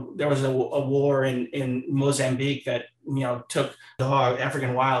there was a war in Mozambique that, took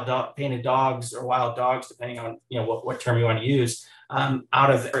African wild dog, painted dogs or wild dogs, depending on, what term you want to use,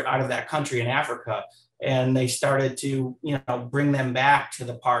 out of that country in Africa. And they started to, bring them back to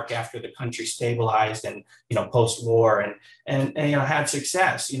the park after the country stabilized and, post-war and had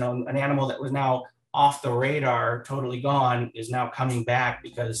success. An animal that was now off the radar, totally gone, is now coming back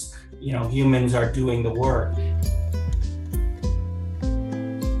because, humans are doing the work.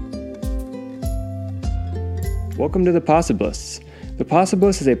 Welcome to The Possibilists. The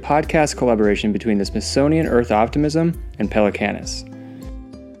Possibilists is a podcast collaboration between the Smithsonian Earth Optimism and Pelecanus.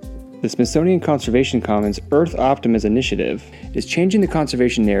 The Smithsonian Conservation Commons Earth Optimism Initiative is changing the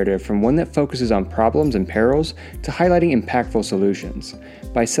conservation narrative from one that focuses on problems and perils to highlighting impactful solutions.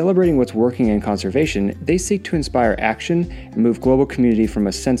 By celebrating what's working in conservation, they seek to inspire action and move global community from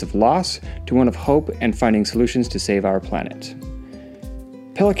a sense of loss to one of hope and finding solutions to save our planet.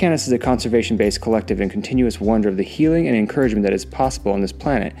 Pelecanus is a conservation-based collective in continuous wonder of the healing and encouragement that is possible on this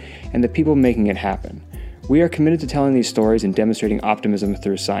planet and the people making it happen. We are committed to telling these stories and demonstrating optimism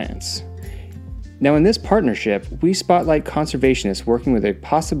through science. Now, in this partnership, we spotlight conservationists working with a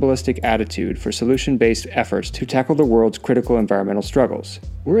possibilistic attitude for solution-based efforts to tackle the world's critical environmental struggles.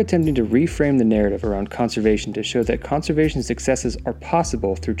 We're attempting to reframe the narrative around conservation to show that conservation successes are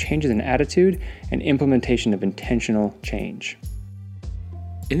possible through changes in attitude and implementation of intentional change.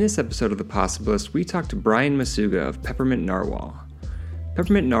 In this episode of The Possibilist, we talked to Brian Masuga of Peppermint Narwhal.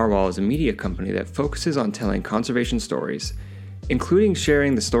 Peppermint Narwhal is a media company that focuses on telling conservation stories, including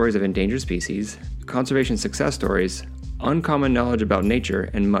sharing the stories of endangered species, conservation success stories, uncommon knowledge about nature,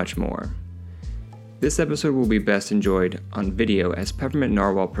 and much more. This episode will be best enjoyed on video as Peppermint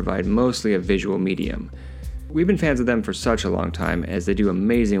Narwhal provide mostly a visual medium. We've been fans of them for such a long time as they do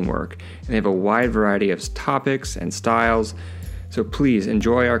amazing work, and they have a wide variety of topics and styles. So please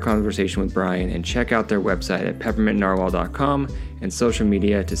enjoy our conversation with Brian and check out their website at peppermintnarwhal.com and social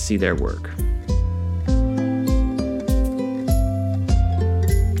media to see their work.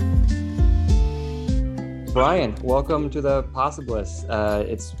 Brian, welcome to The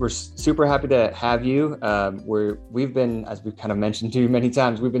Possibilists. We're super happy to have you. We've been, as we've kind of mentioned to you many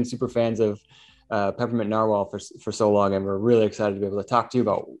times, we've been super fans of Peppermint Narwhal for so long, and we're really excited to be able to talk to you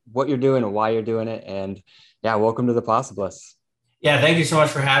about what you're doing and why you're doing it. And yeah, welcome to The Possibilists. Yeah, thank you so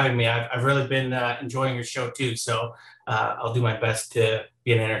much for having me. I've really been enjoying your show too. So I'll do my best to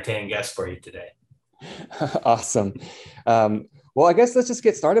be an entertaining guest for you today. Awesome. Well, I guess let's just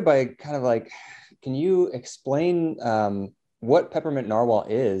get started by kind of like, can you explain what Peppermint Narwhal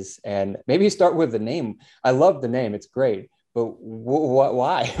is? And maybe start with the name. I love the name. It's great. But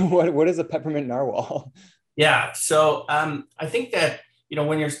why? What is a Peppermint Narwhal? Yeah. So I think that,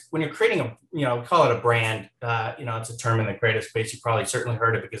 when you're creating call it a brand, it's a term in the creative space. You probably certainly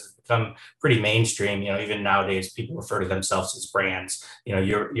heard it because it's become pretty mainstream. Even nowadays, people refer to themselves as brands.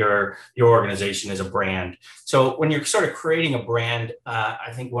 Your organization is a brand. So when you're sort of creating a brand,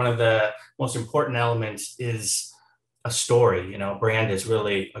 I think one of the most important elements is a story. Brand is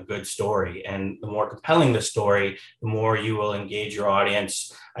really a good story, and the more compelling the story, the more you will engage your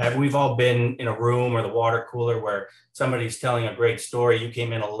audience. We've all been in a room or the water cooler where somebody's telling a great story. You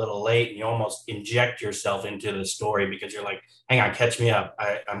came in a little late and you almost inject yourself into the story because you're like, hang on, catch me up.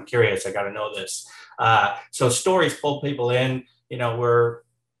 I'm curious. I got to know this. So stories pull people in. We're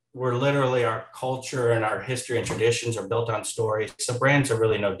literally, our culture and our history and traditions are built on stories. So brands are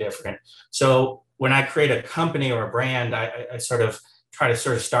really no different. So when I create a company or a brand, I sort of try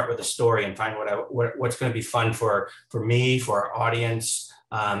to start with a story and find what's going to be fun for me, for our audience.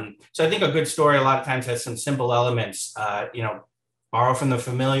 So I think a good story a lot of times has some simple elements, borrow from the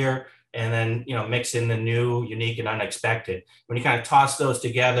familiar and then, mix in the new, unique, and unexpected. When you kind of toss those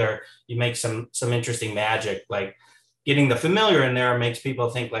together, you make some interesting magic. Like getting the familiar in there makes people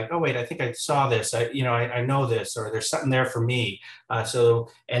think like, oh, wait, I think I saw this. I know this, or there's something there for me.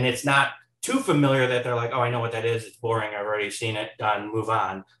 And it's not too familiar that they're like, oh, I know what that is. It's boring. I've already seen it. Done. Move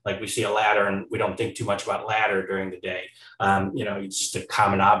on. Like we see a ladder and we don't think too much about ladder during the day. It's just a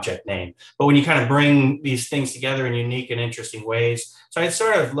common object name. But when you kind of bring these things together in unique and interesting ways. So I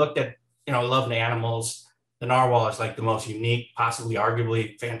sort of looked at, I love animals. The narwhal is like the most unique, possibly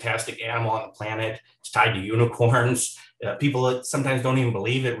arguably fantastic animal on the planet. It's tied to unicorns. People sometimes don't even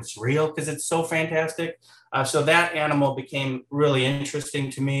believe it was real because it's so fantastic. So that animal became really interesting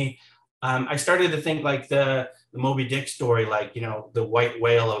to me. I started to think like the Moby Dick story, like, the white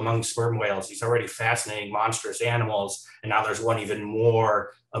whale among sperm whales. These already fascinating, monstrous animals. And now there's one even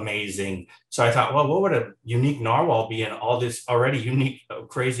more amazing. So I thought, well, what would a unique narwhal be in all this already unique,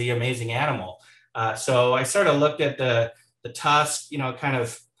 crazy, amazing animal? So I sort of looked at the tusk, kind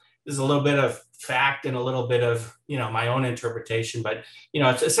of there's a little bit of fact and a little bit of, my own interpretation, but,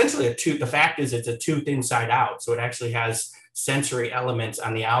 it's essentially a tooth. The fact is it's a tooth inside out. So it actually has sensory elements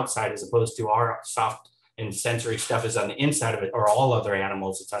on the outside as opposed to our soft and sensory stuff is on the inside of it, or all other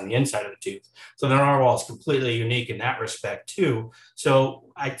animals, it's on the inside of the tooth. So the narwhal is completely unique in that respect too. So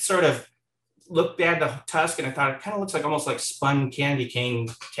I sort of looked at the tusk and I thought it kind of looks like almost like spun candy cane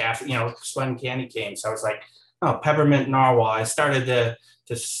calf, spun candy cane. So I was like, oh, peppermint narwhal. I started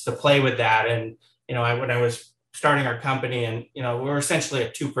to play with that. And, when I was starting our company and, we're essentially a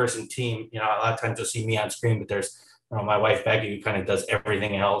 2-person team, a lot of times you'll see me on screen, but there's, my wife, Becky, who kind of does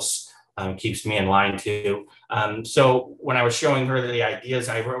everything else, keeps me in line too. So when I was showing her the ideas,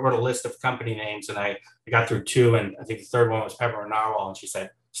 I wrote a list of company names and I got through 2. And I think the third one was Peppermint Narwhal. And she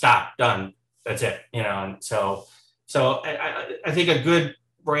said, stop, done. That's it. And so I think a good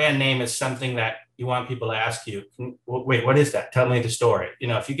brand name is something that you want people to ask you, wait, what is that? Tell me the story.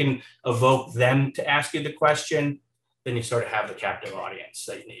 If you can evoke them to ask you the question, then you sort of have the captive audience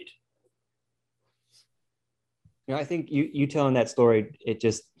that you need. I think you telling that story, it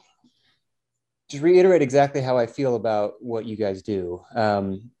just reiterate exactly how I feel about what you guys do.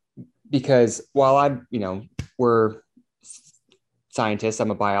 Because while we're scientists,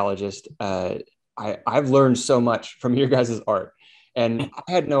 I'm a biologist. I've learned so much from your guys' art. And I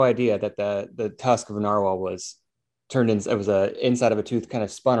had no idea that the tusk of a narwhal was turned in, it was a inside of a tooth kind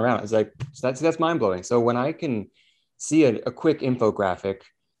of spun around. It's like, that's mind blowing. So when I can see a quick infographic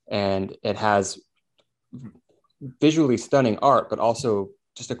and it has visually stunning art, but also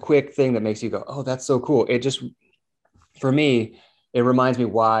just a quick thing that makes you go, oh, that's so cool. It just, for me, it reminds me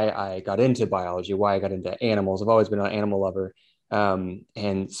why I got into biology, why I got into animals. I've always been an animal lover.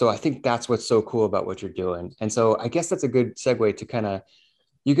 And so I think that's what's so cool about what you're doing. And so I guess that's a good segue to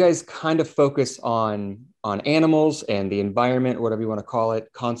you guys kind of focus on animals and the environment, or whatever you want to call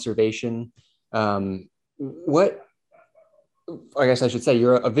it, conservation. What, I guess I should say,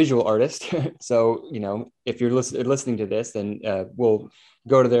 you're a visual artist. So, if you're listening to this, then we'll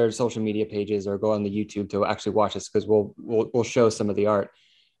go to their social media pages or go on the YouTube to actually watch this, because we'll show some of the art.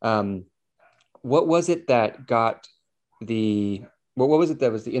 What was it that got what was it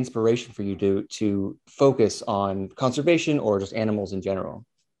that was the inspiration for you to focus on conservation or just animals in general?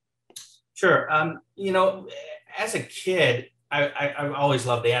 Sure. As a kid, I always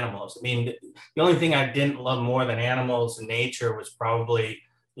loved animals. I mean, the only thing I didn't love more than animals and nature was probably,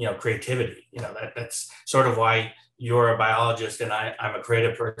 creativity. That's sort of why you're a biologist and I'm a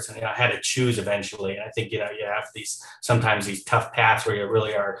creative person. I had to choose eventually. And I think, you have sometimes these tough paths where you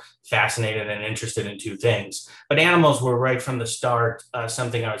really are fascinated and interested in 2 things. But animals were right from the start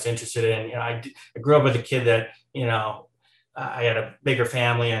something I was interested in. I grew up with a kid that, I had a bigger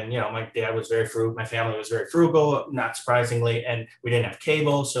family and, my dad was my family was very frugal, not surprisingly, and we didn't have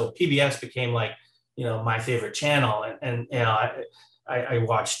cable. So PBS became like, my favorite channel. And I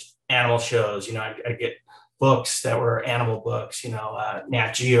watched animal shows, I get books that were animal books,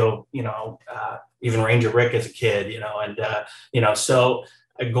 Nat Geo, even Ranger Rick as a kid, so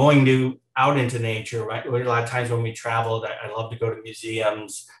going out into nature, right? A lot of times when we traveled, I love to go to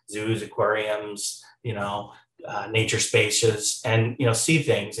museums, zoos, aquariums, nature spaces and, see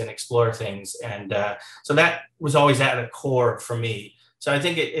things and explore things. And so that was always at the core for me. So I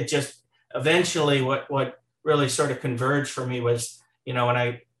think it just eventually what really sort of converged for me was, when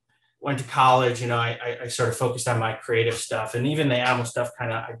I went to college, I sort of focused on my creative stuff, and even the animal stuff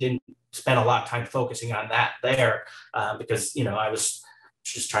I didn't spend a lot of time focusing on that there because, I was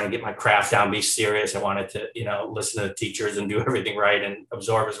just trying to get my craft down, be serious. I wanted to, listen to the teachers and do everything right and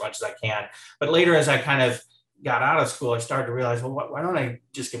absorb as much as I can. But later, as I kind of got out of school, I started to realize, well, why don't I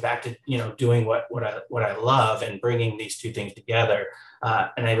just get back to, doing what I love and bringing these 2 things together.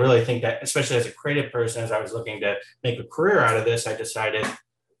 And I really think that, especially as a creative person, as I was looking to make a career out of this, I decided,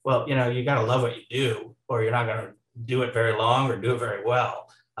 well, you got to love what you do, or you're not going to do it very long or do it very well,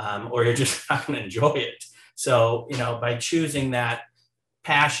 or you're just not going to enjoy it. So, by choosing that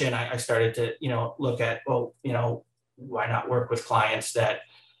passion, I started to, look at, well, why not work with clients that,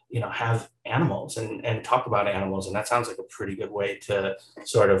 have animals and talk about animals. And that sounds like a pretty good way to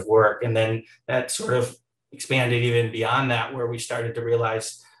sort of work. And then that sort of expanded even beyond that, where we started to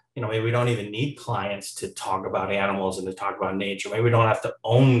realize, maybe we don't even need clients to talk about animals and to talk about nature. Maybe we don't have to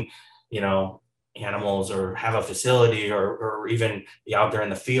own, animals or have a facility or even be out there in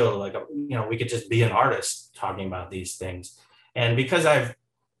the field. Like, we could just be an artist talking about these things. And because I've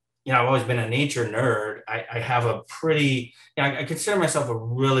always been a nature nerd, I have a pretty, I consider myself a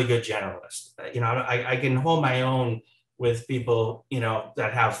really good generalist. I can hold my own with people,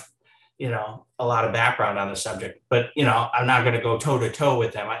 that have, a lot of background on the subject, but, I'm not going to go toe to toe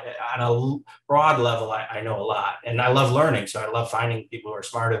with them. On a broad level, I know a lot, and I love learning. So I love finding people who are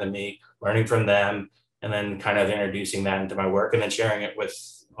smarter than me, learning from them, and then kind of introducing that into my work and then sharing it with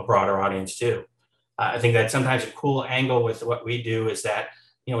a broader audience too. I think that sometimes a cool angle with what we do is that,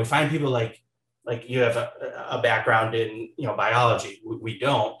 we find people like you have a background in, biology. We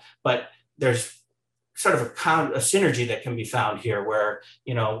don't, but there's sort of a synergy that can be found here where,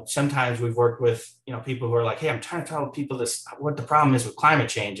 sometimes we've worked with, people who are like, hey, I'm trying to tell people what the problem is with climate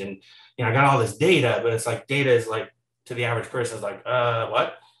change. And, I got all this data, but it's like data is like, to the average person is like,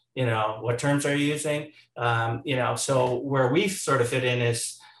 what? What terms are you using? So where we sort of fit in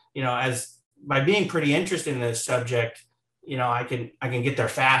is, as by being pretty interested in this subject, I can get there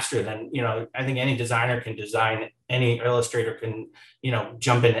faster than, I think any designer can design, any illustrator can,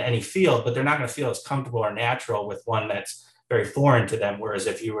 jump into any field, but they're not going to feel as comfortable or natural with one that's very foreign to them. Whereas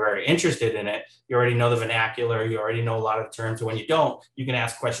if you were interested in it, you already know the vernacular, you already know a lot of terms. And when you don't, you can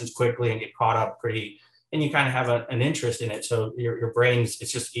ask questions quickly and get caught up and you kind of have an interest in it. So your brain's,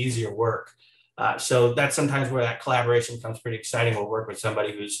 it's just easier work. So that's sometimes where that collaboration becomes pretty exciting. We'll work with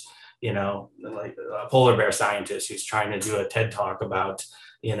somebody who's, like a polar bear scientist who's trying to do a TED talk about,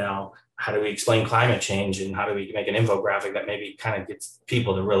 how do we explain climate change and how do we make an infographic that maybe kind of gets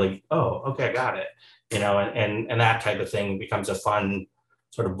people to really, oh, okay, I got it. And that type of thing becomes a fun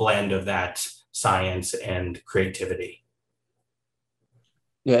sort of blend of that science and creativity.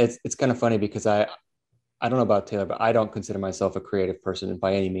 Yeah, it's kind of funny because I don't know about Taylor, but I don't consider myself a creative person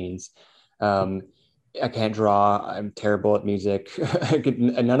by any means. I can't draw. I'm terrible at music.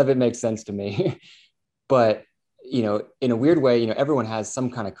 None of it makes sense to me. But, in a weird way, everyone has some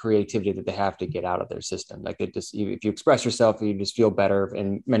kind of creativity that they have to get out of their system. Like if you express yourself, you just feel better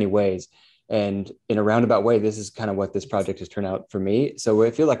in many ways. And in a roundabout way, this is kind of what this project has turned out for me. So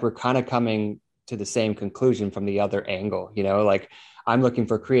I feel like we're kind of coming to the same conclusion from the other angle, like I'm looking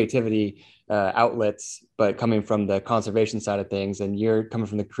for creativity outlets, but coming from the conservation side of things, and you're coming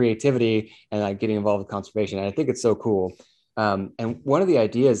from the creativity and like getting involved with conservation. And I think it's so cool. And one of the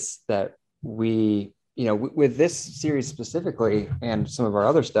ideas that we, with this series specifically, and some of our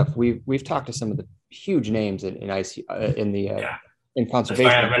other stuff, we've talked to some of the huge names in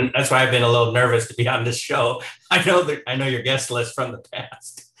conservation. That's why I've been a little nervous to be on this show. I know your guest list from the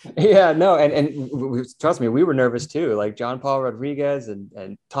past. Yeah, no, and trust me, we were nervous too. Like John Paul Rodriguez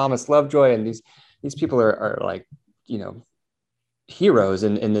and Thomas Lovejoy, and these people are like, heroes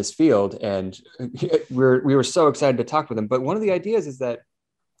in this field, and we were so excited to talk with them. But one of the ideas is that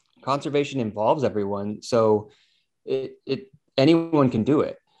conservation involves everyone, so anyone can do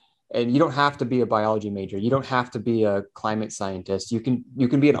it. And you don't have to be a biology major. You don't have to be a climate scientist. You can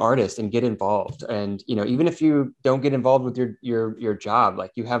be an artist and get involved. And, even if you don't get involved with your job,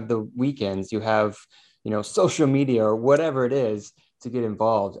 like you have the weekends, you have, social media or whatever it is to get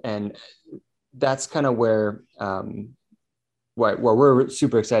involved. And that's kind of where we're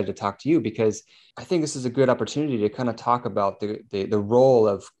super excited to talk to you, because I think this is a good opportunity to kind of talk about the role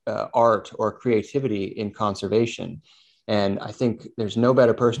of art or creativity in conservation. And I think there's no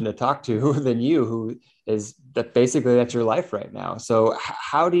better person to talk to than you, who is that's your life right now. So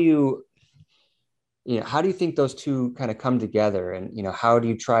how do you think those two kind of come together, and, how do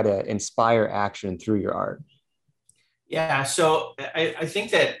you try to inspire action through your art? Yeah, so I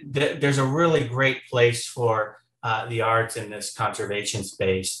think that there's a really great place for the arts in this conservation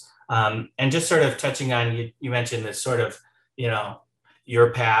space. And just sort of touching on, you mentioned this sort of,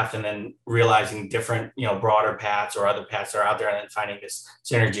 your path, and then realizing different, broader paths or other paths are out there, and then finding this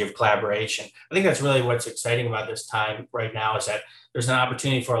synergy of collaboration. I think that's really what's exciting about this time right now, is that there's an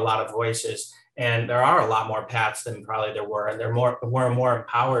opportunity for a lot of voices, and there are a lot more paths than probably there were, and we're more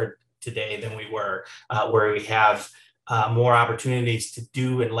empowered today than we were, where we have more opportunities to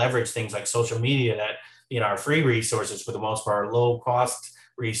do and leverage things like social media that, are free resources for the most part, low cost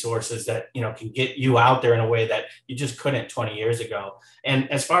resources that can get you out there in a way that you just couldn't 20 years ago. And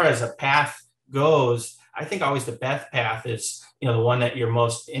as far as a path goes, I think always the best path is the one that you're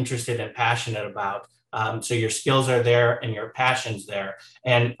most interested and passionate about. So your skills are there and your passion's there.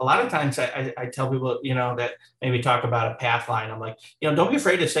 And a lot of times I tell people, that maybe talk about a path line. I'm like, don't be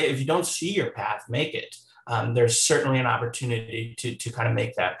afraid to say, if you don't see your path, make it. There's certainly an opportunity to kind of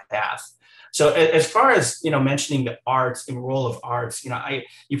make that path. So as far as, mentioning the arts and role of arts,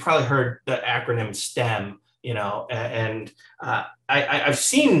 you probably heard the acronym STEM, and I've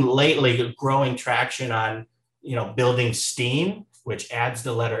seen lately growing traction on, building STEAM, which adds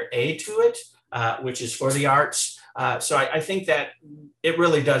the letter A to it, which is for the arts. So I think that it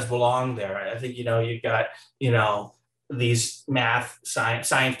really does belong there. I think, you've got, these math, science,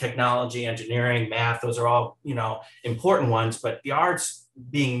 technology, engineering, math, those are all, important ones, but the arts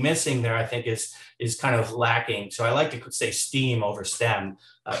being missing there, I think is kind of lacking. So I like to say STEAM over STEM,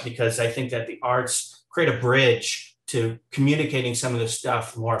 because I think that the arts create a bridge to communicating some of this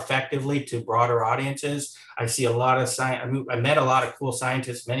stuff more effectively to broader audiences. I see a lot of science. I met a lot of cool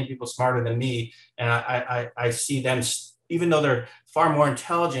scientists, many people smarter than me, and I see them, even though they're far more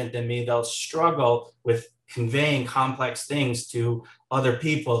intelligent than me, they'll struggle with conveying complex things to other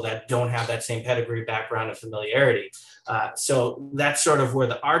people that don't have that same pedigree, background, and familiarity. So that's sort of where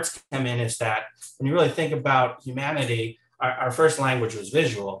the arts come in, is that when you really think about humanity, our first language was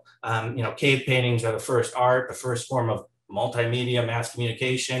visual. Cave paintings are the first art, the first form of multimedia, mass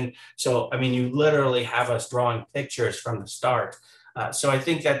communication. So, you literally have us drawing pictures from the start. So I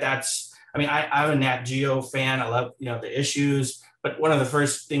think I'm a Nat Geo fan. I love, the issues. But one of the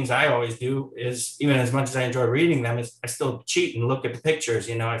first things I always do is, even as much as I enjoy reading them, is I still cheat and look at the pictures.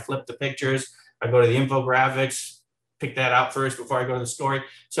 I flip the pictures, I go to the infographics, pick that out first before I go to the story.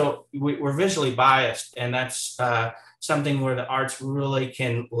 So we're visually biased, and that's something where the arts really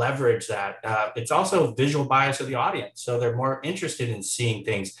can leverage that. It's also visual bias of the audience. So they're more interested in seeing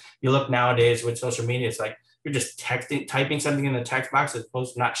things. You look nowadays with social media, it's like you're just typing something in the text box as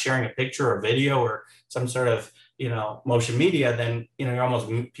opposed to not sharing a picture or video or some sort of, motion media. Then,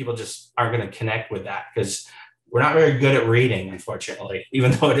 people just aren't going to connect with that, because we're not very good at reading, unfortunately,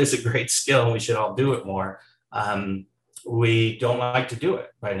 even though it is a great skill and we should all do it more. We don't like to do it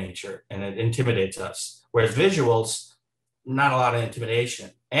by nature, and it intimidates us. Whereas visuals, not a lot of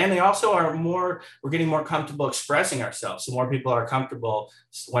intimidation. And they also we're getting more comfortable expressing ourselves. So more people are comfortable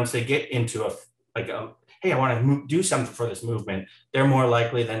once they get into hey, I want to do something for this movement. They're more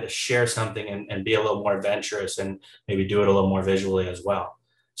likely then to share something and be a little more adventurous and maybe do it a little more visually as well.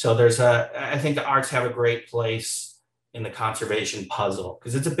 So I think the arts have a great place in the conservation puzzle,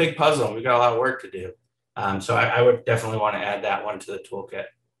 because it's a big puzzle and we've got a lot of work to do. So I would definitely want to add that one to the toolkit.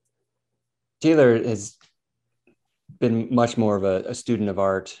 Taylor has been much more of a student of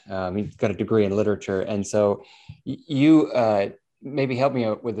art. He's got a degree in literature. And so you maybe help me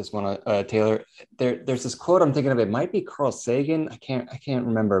out with this one, Taylor. There's this quote I'm thinking of. It might be Carl Sagan. I can't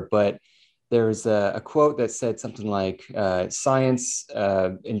remember, but there's a quote that said something like, science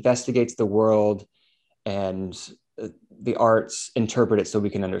investigates the world and the arts interpret it so we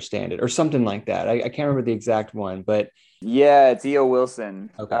can understand it, or something like that. I can't remember the exact one, but yeah, it's E.O.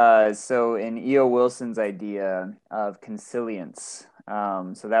 Wilson. Okay. So in E.O. Wilson's idea of consilience,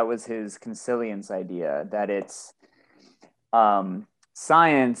 so that was his consilience idea, that it's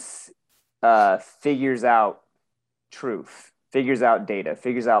science figures out truth, figures out data,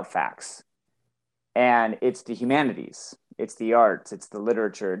 figures out facts, and it's the humanities, it's the arts, it's the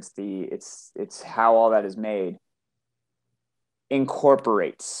literature, it's how all that is made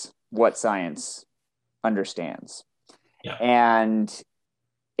incorporates what science understands. Yeah. And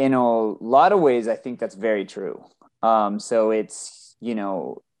in a lot of ways, I think that's very true. So it's,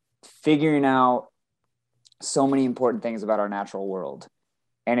 figuring out so many important things about our natural world.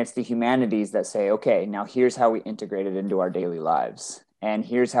 And it's the humanities that say, okay, now here's how we integrate it into our daily lives. And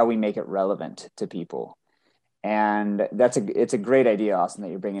here's how we make it relevant to people. And it's a great idea, Austin, that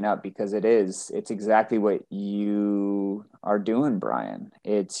you're bringing up, because it's exactly what you are doing, Brian.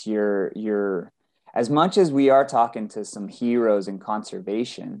 It's your as much as we are talking to some heroes in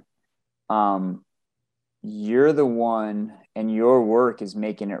conservation, you're the one, and your work is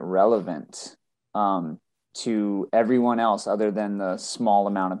making it relevant to everyone else other than the small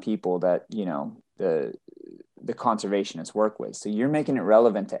amount of people that, the conservationists work with. So you're making it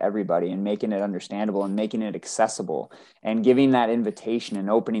relevant to everybody and making it understandable and making it accessible and giving that invitation and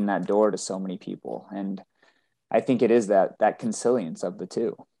opening that door to so many people. And I think it is that consilience of the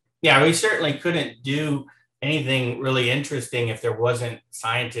two. Yeah, we certainly couldn't do anything really interesting if there wasn't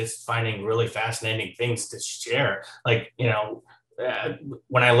scientists finding really fascinating things to share. Like,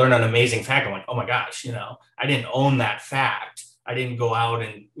 when I learn an amazing fact, I'm like, oh my gosh, I didn't own that fact. I didn't go out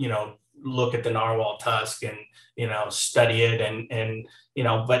and, look at the narwhal tusk and, study it and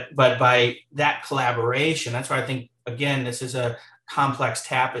but by that collaboration, that's why I think, again, this is a complex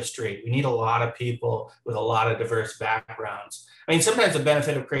tapestry. We need a lot of people with a lot of diverse backgrounds. I mean, sometimes the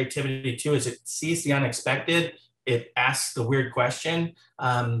benefit of creativity too is it sees the unexpected. It asks the weird question.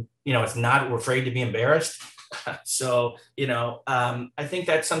 It's not, we're afraid to be embarrassed. So, I think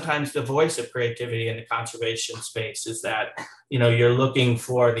that's sometimes the voice of creativity in the conservation space, is that, you're looking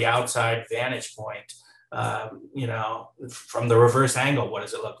for the outside vantage point. from the reverse angle, what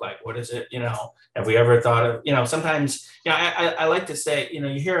does it look like? What is it, have we ever thought of, sometimes, I like to say, you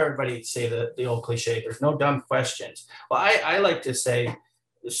hear everybody say the old cliche, there's no dumb questions. Well, I like to say,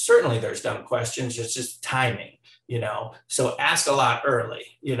 certainly there's dumb questions, it's just timing, so ask a lot early,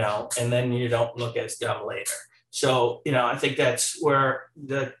 and then you don't look as dumb later. So, I think that's where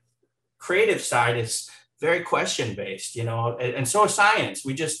the creative side is very question based, and so is science.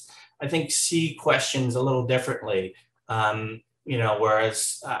 I think, see questions a little differently.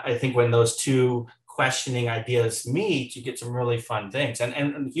 Whereas I think when those two questioning ideas meet, you get some really fun things.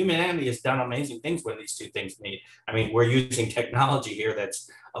 And humanity has done amazing things when these two things meet. I mean, we're using technology here that's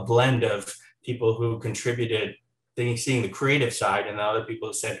a blend of people who contributed, seeing the creative side, and the other people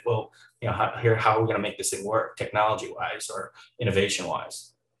who said, well, how are we going to make this thing work technology wise or innovation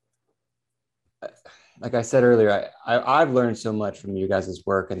wise? Like I said earlier, I've learned so much from you guys'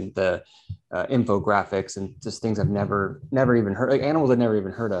 work and the infographics and just things I've never even heard, like animals I've never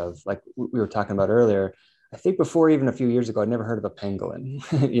even heard of. Like we were talking about earlier, I think before even a few years ago, I'd never heard of a pangolin,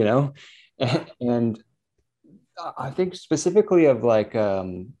 and I think specifically of like,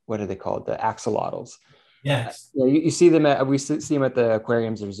 what do they call it? The axolotls. Yes. You see them we see them at the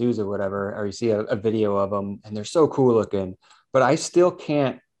aquariums or zoos or whatever, or you see a video of them and they're so cool looking, but I still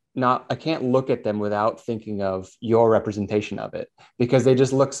can't look at them without thinking of your representation of it, because they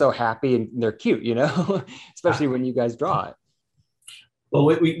just look so happy and they're cute, especially when you guys draw it. Well,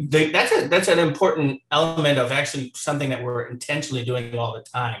 that's an important element of actually something that we're intentionally doing all the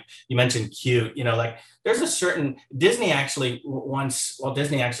time. You mentioned cute, like there's a certain Disney actually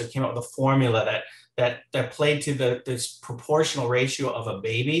came up with a formula that played to this proportional ratio of a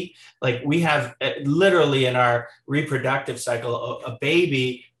baby. Like we have literally in our reproductive cycle, a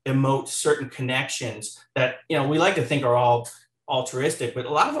baby emote certain connections that we like to think are all altruistic, but a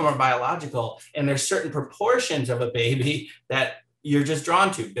lot of them are biological, and there's certain proportions of a baby that you're just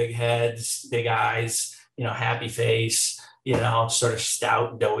drawn to: big heads, big eyes, happy face, sort of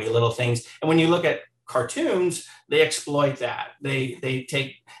stout, doughy little things. And when you look at cartoons, they exploit that. They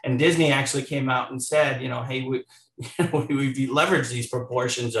take, and Disney actually came out and said, hey, we leverage these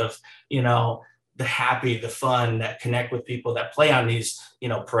proportions of the happy, the fun, that connect with people, that play on these,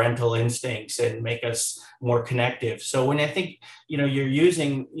 parental instincts and make us more connective. So when I think, you're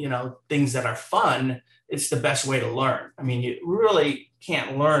using, things that are fun, it's the best way to learn. I mean, you really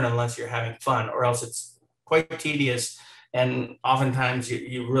can't learn unless you're having fun, or else it's quite tedious. And oftentimes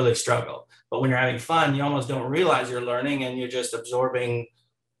you really struggle. But when you're having fun, you almost don't realize you're learning, and you're just absorbing.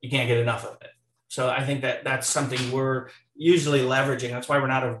 You can't get enough of it. So I think that's something we're usually leveraging. That's why we're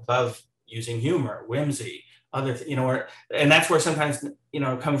not above using humor, whimsy, and that's where sometimes,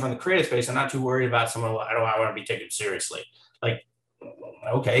 coming from the creative space, I'm not too worried about someone, I don't want to be taken seriously. Like,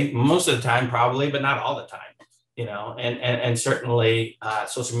 okay, most of the time probably, but not all the time, and certainly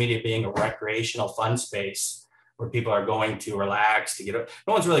social media being a recreational fun space where people are going to relax, to no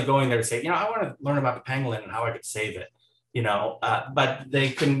one's really going there to say, I want to learn about the pangolin and how I could save it, but they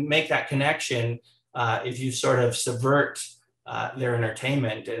can make that connection if you sort of subvert their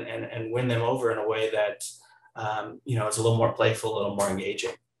entertainment and win them over in a way that, it's a little more playful, a little more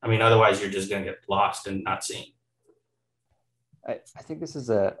engaging. I mean, otherwise you're just going to get lost and not seen. I think this is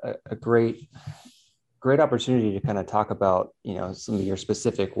a great opportunity to kind of talk about, some of your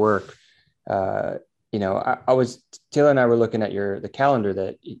specific work. Taylor and I were looking at the calendar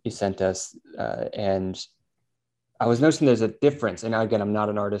that you sent us, and I was noticing there's a difference. And again, I'm not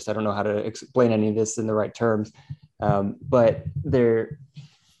an artist. I don't know how to explain any of this in the right terms. But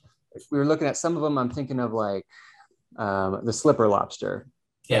we were looking at some of them. I'm thinking of like the slipper lobster,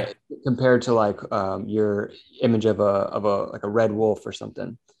 compared to like your image of a red wolf or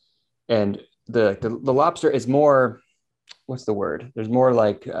something. And the lobster is more, what's the word? There's more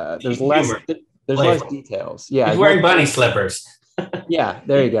like there's less details. Yeah, he's wearing bunny slippers. Yeah,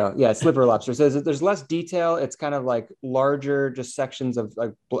 there you go. Yeah, slipper lobster. So there's less detail. It's kind of like larger, just sections of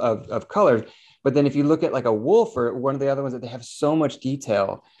colors. But then if you look at like a wolf or one of the other ones that they have so much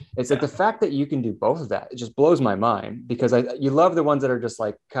detail, it's like the fact that you can do both of that, it just blows my mind, because you love the ones that are just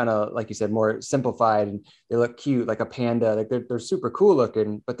like kind of, like you said, more simplified and they look cute, like a panda, like they're super cool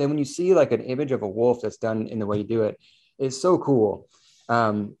looking. But then when you see like an image of a wolf that's done in the way you do it, it's so cool.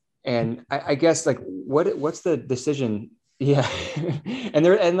 And I guess like what's the decision? Yeah.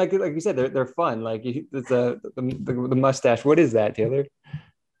 and like you said, they're fun. Like it's the mustache. What is that, Taylor?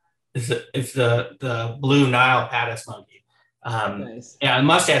 It's the blue Nile Padus monkey. Nice. Yeah, the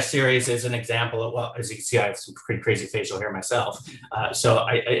mustache series is an example of, well, as you can see, I have some pretty crazy facial hair myself. So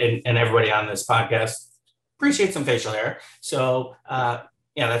and everybody on this podcast appreciates some facial hair. So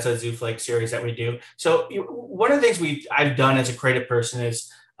Yeah, that's a Zooflake series that we do. So one of the things I've done as a creative person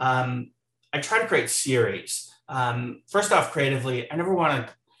is I try to create series. First off, creatively, I never want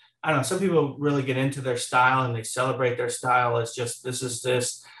to. I don't know. Some people really get into their style and they celebrate their style as just this is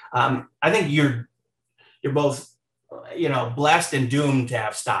this. I think you're both, blessed and doomed to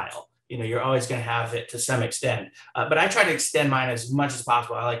have style. You're always going to have it to some extent. But I try to extend mine as much as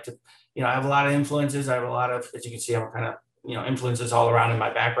possible. I like to, I have a lot of influences. I have a lot of, as you can see, I'm kind of, influences all around in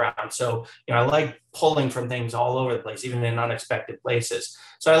my background. So, I like pulling from things all over the place, even in unexpected places.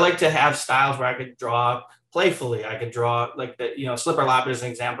 So I like to have styles where I could draw playfully. I could draw like the, Slipper Lop is an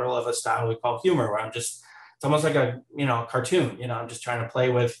example of a style we call humor, where it's almost like a, cartoon, I'm just trying to play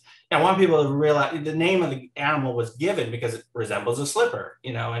with, I want people to realize the name of the animal was given because it resembles a slipper,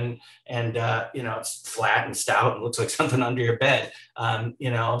 and it's flat and stout and looks like something under your bed,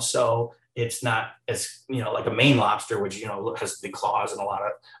 so it's not as, like a Maine lobster, which, has the claws and a lot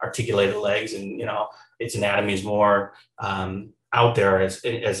of articulated legs, and, its anatomy is more out there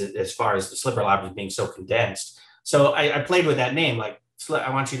as far as the slipper lobster being so condensed. So I played with that name, like,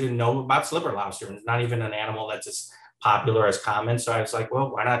 I want you to know about slipper lobster. It's not even an animal that's as popular as common. So I was like, well,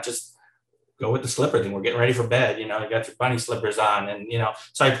 why not just go with the slipper thing? We're getting ready for bed. You got your bunny slippers on. And,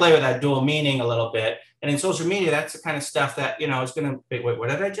 so I play with that dual meaning a little bit. And in social media, that's the kind of stuff that, is going to wait, what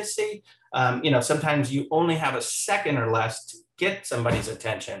did I just say? Sometimes you only have a second or less to get somebody's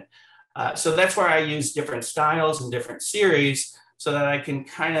attention. So that's where I use different styles and different series so that I can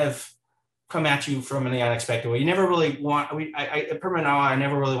kind of come at you from an unexpected way. You never really want, I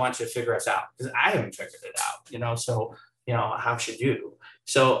never really want you to figure us out because I haven't figured it out, so, how should you?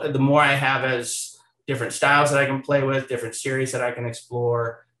 So the more I have as different styles that I can play with, different series that I can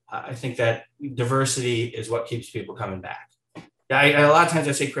explore, I think that diversity is what keeps people coming back. A lot of times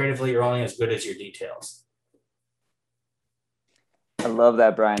I say creatively, you're only as good as your details. I love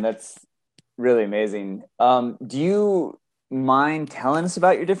that, Brian. That's really amazing. Do you mind telling us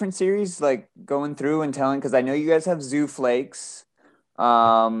about your different series, like going through and telling, because I know you guys have Zooflakes,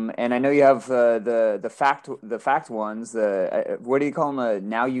 and I know you have the fact ones, what do you call them,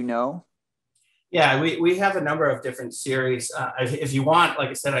 Now You Know? Yeah, we have a number of different series. If you want, like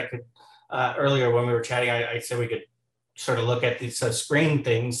I said, I could earlier when we were chatting, I said we could sort of look at these screen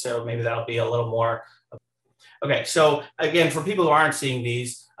things, so maybe that'll be a little more. Okay, so again, for people who aren't seeing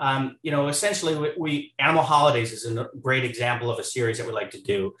these, essentially we Animal Holidays is a great example of a series that we like to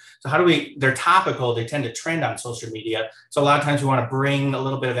do. So they're topical, they tend to trend on social media. So a lot of times we want to bring a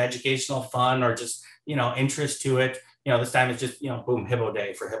little bit of educational fun or just, interest to it. This time it's just, boom, Hippo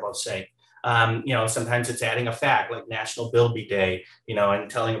Day for Hippo's sake. Sometimes it's adding a fact like National Bilby Day, and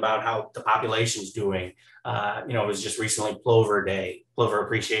telling about how the population's doing. It was just recently Plover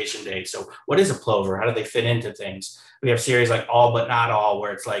Appreciation Day. So what is a plover? How do they fit into things? We have series like All But Not All,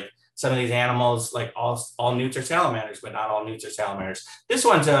 where it's like some of these animals, like all newts are salamanders, but not all newts are salamanders. This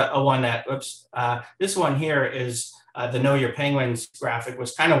one's a one that, this one here is the Know Your Penguins graphic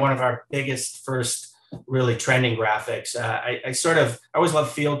was kind of one of our biggest first really trending graphics. I always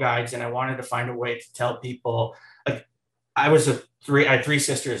loved field guides, and I wanted to find a way to tell people, like I had three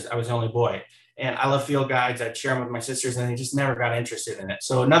sisters. I was the only boy. And I love field guides. I'd share them with my sisters, and they just never got interested in it.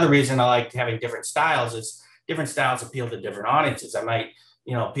 So another reason I like having different styles is different styles appeal to different audiences. I might,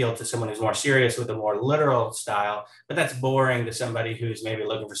 appeal to someone who's more serious with a more literal style, but that's boring to somebody who's maybe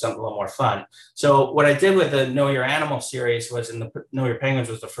looking for something a little more fun. So what I did with the Know Your Animal series was, in the Know Your Penguins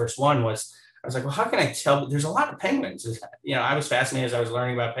was the first one, was I was like, well, how can I tell? There's a lot of penguins. I was fascinated as I was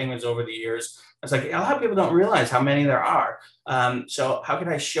learning about penguins over the years. I was like, a lot of people don't realize how many there are. So how can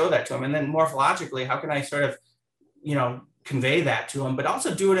I show that to them? And then morphologically, how can I sort of, convey that to them, but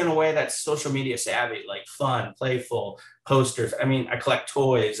also do it in a way that's social media savvy, like fun, playful, posters. I mean, I collect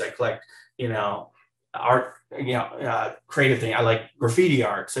toys. I collect, art, creative thing. I like graffiti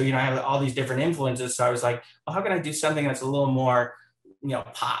art. So, I have all these different influences. So I was like, well, how can I do something that's a little more,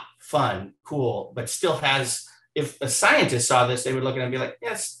 pop, fun, cool, but still has, if a scientist saw this, they would look at it and be like,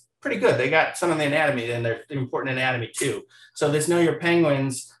 yes, pretty good. They got some of the anatomy and they're important anatomy too. So this Know Your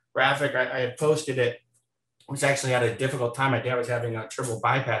Penguins graphic, I had posted it, which actually had a difficult time. My dad was having a triple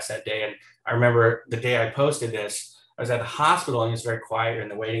bypass that day. And I remember the day I posted this, I was at the hospital and it was very quiet in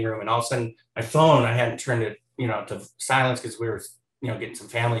the waiting room. And all of a sudden my phone, I hadn't turned it, to silence because we were, getting some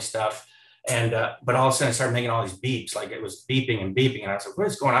family stuff. And, but all of a sudden I started making all these beeps, like it was beeping and beeping. And I was like, what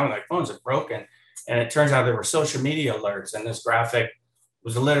is going on with my phones? Are broken. And it turns out there were social media alerts, and this graphic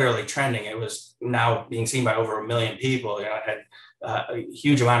was literally trending. It was now being seen by over 1 million people. It had a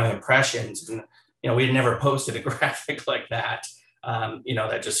huge amount of impressions, and we had never posted a graphic like that.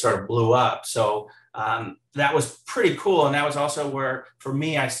 that just sort of blew up. So that was pretty cool. And that was also where, for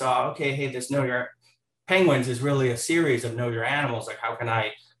me, I saw, okay, hey, this Know Your Penguins is really a series of Know Your Animals. Like, how can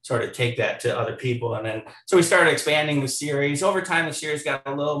I sort of take that to other people? And then, so we started expanding the series. Over time, the series got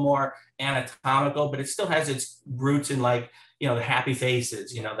a little more anatomical, but it still has its roots in, like, the happy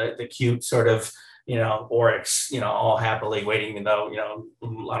faces, the cute sort of, oryx, all happily waiting, even though, a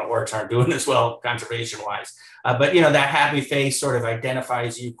lot of oryx aren't doing as well conservation wise. But, that happy face sort of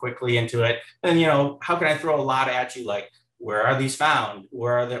identifies you quickly into it. And, how can I throw a lot at you? Like, where are these found?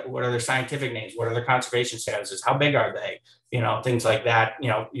 What are their scientific names? What are their conservation statuses? How big are they? Things like that.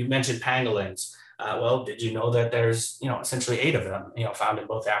 You mentioned pangolins. Well, did you know that there's, essentially 8 of them, found in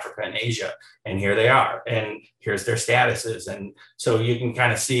both Africa and Asia, and here they are, and here's their statuses. And so you can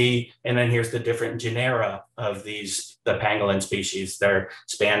kind of see, and then here's the different genera of the pangolin species. They're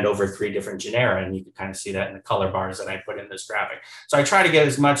spanned over 3 different genera, and you can kind of see that in the color bars that I put in this graphic. So I try to get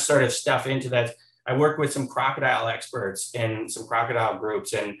as much sort of stuff into that. I work with some crocodile experts and some crocodile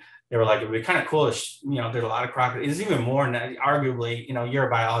groups, and they were like, it'd be kind of cool if, there's a lot of crocodiles. It's even more, arguably, you're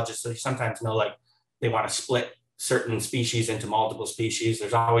a biologist, so you sometimes know, like, they want to split certain species into multiple species.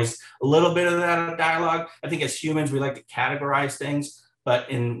 There's always a little bit of that dialogue. I think as humans, we like to categorize things, but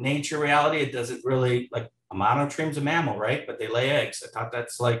in nature reality, it doesn't really, like, a monotreme's a mammal, right? But they lay eggs. I thought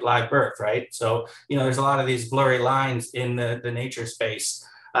that's like live birth, right? So, there's a lot of these blurry lines in the nature space.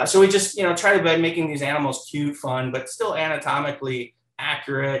 So we just, try to, by making these animals cute, fun, but still anatomically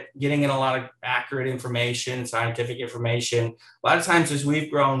accurate, getting in a lot of accurate information, scientific information. A lot of times as we've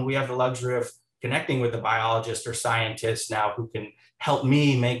grown, we have the luxury of connecting with a biologist or scientist now who can help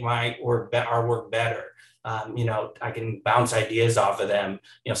me make our work better. I can bounce ideas off of them.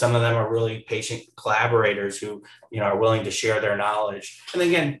 Some of them are really patient collaborators who, are willing to share their knowledge. And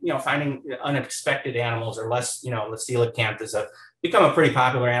again, finding unexpected animals or less, the coelacanth has become a pretty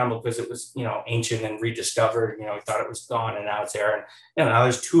popular animal because it was, ancient and rediscovered. We thought it was gone, and now it's there. And now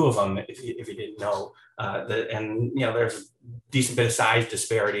there's 2 of them, if you didn't know. There's a decent bit of size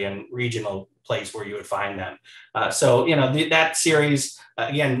disparity and regional place where you would find them. That series,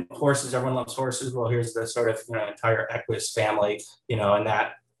 again, horses, everyone loves horses. Well, here's the sort of, entire Equus family, and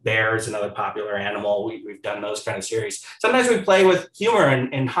that bear is another popular animal. We've done those kind of series. Sometimes we play with humor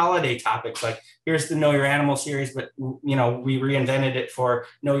and holiday topics. Like, here's the Know Your Animal series, but, we reinvented it for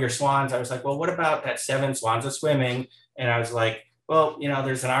Know Your Swans. I was like, well, what about that 7 swans a swimming? And I was like, well,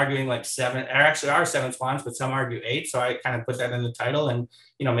 there's an arguing like 7, there actually are 7 swans, but some argue 8. So I kind of put that in the title and,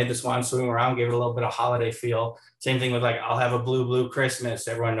 made the swan swimming around, gave it a little bit of holiday feel. Same thing with, like, I'll Have a Blue, Blue Christmas.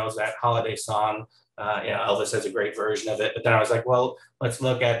 Everyone knows that holiday song. Elvis has a great version of it. But then I was like, well, let's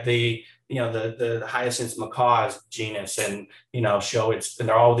look at the Hyacinth macaws genus and, show and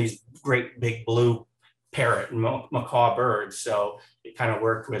they're all these great big blue parrot and macaw birds. So it kind of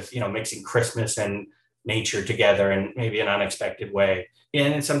worked with, mixing Christmas and nature together in maybe an unexpected way.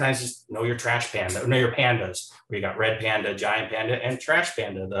 And then sometimes just know your trash panda, know your pandas, where you got red panda, giant panda, and trash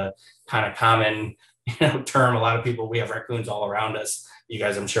panda, the kind of common term. A lot of people, we have raccoons all around us. You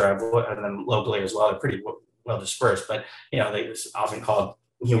guys, I'm sure, have them locally as well. They're pretty well dispersed, but they often called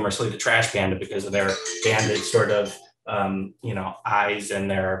humorously the trash panda because of their banded sort of eyes and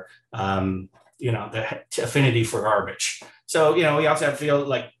their the affinity for garbage. So we also have to feel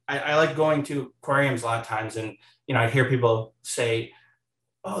like I like going to aquariums a lot of times, and I hear people say,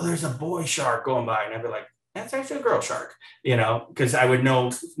 "Oh, there's a boy shark going by," and I'd be like, "That's actually a girl shark," because I would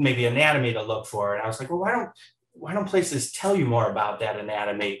know maybe anatomy to look for, and I was like, "Well, why don't places tell you more about that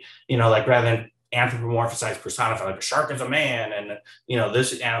anatomy? Like, rather than anthropomorphize, personify, like a shark is a man, and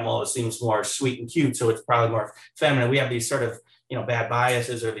this animal seems more sweet and cute, so it's probably more feminine." We have these sort of bad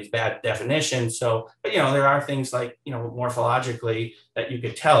biases or these bad definitions. So, but there are things like morphologically that you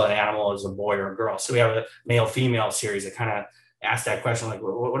could tell an animal is a boy or a girl. So we have a male female series that kind of ask that question, like,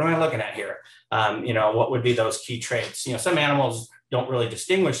 what am I looking at here? What would be those key traits? Some animals don't really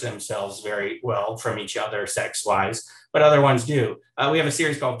distinguish themselves very well from each other sex wise, but other ones do. We have a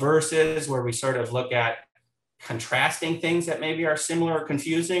series called Versus, where we sort of look at contrasting things that maybe are similar or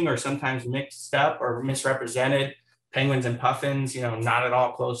confusing or sometimes mixed up or misrepresented. Penguins and puffins, not at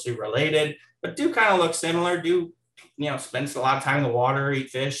all closely related, but do kind of look similar, spend a lot of time in the water, eat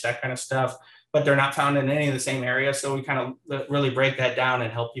fish, that kind of stuff, but they're not found in any of the same areas. So we kind of really break that down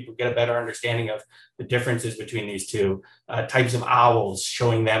and help people get a better understanding of the differences between these 2 types of owls,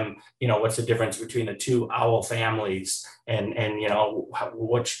 showing them, what's the difference between the 2 owl families and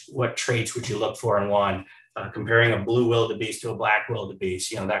what traits would you look for in one, comparing a blue wildebeest to a black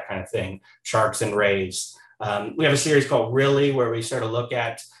wildebeest, that kind of thing, sharks and rays. We have a series called Really, where we sort of look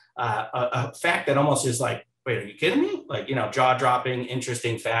at a fact that almost is like wait, are you kidding me? Like, jaw dropping,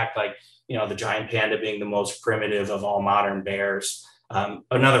 interesting fact, like, the giant panda being the most primitive of all modern bears.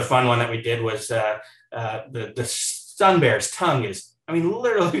 Another fun one that we did was the sun bear's tongue is, I mean,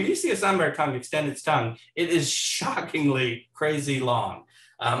 literally, if you see a sun bear tongue extend its tongue, it is shockingly crazy long,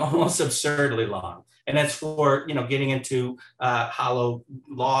 almost absurdly long. And that's for, getting into hollow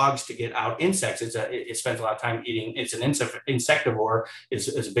logs to get out insects. It spends a lot of time eating. It's an insectivore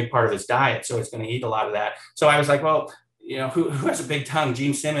is a big part of its diet. So it's going to eat a lot of that. So I was like, well, who has a big tongue?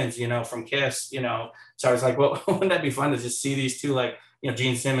 Gene Simmons, from Kiss, So I was like, well, wouldn't that be fun to just see these two, like,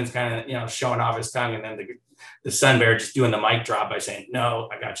 Gene Simmons kind of, showing off his tongue, and then the sun bear just doing the mic drop by saying, no,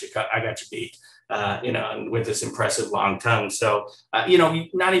 I got you beat, and with this impressive long tongue. So,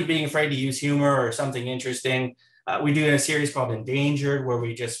 not even being afraid to use humor or something interesting. We do a series called Endangered, where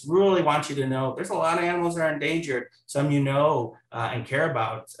we just really want you to know there's a lot of animals that are endangered, some and care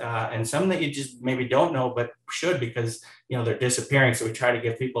about, and some that you just maybe don't know, but should, because they're disappearing. So we try to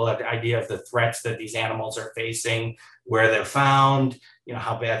give people an idea of the threats that these animals are facing, where they're found,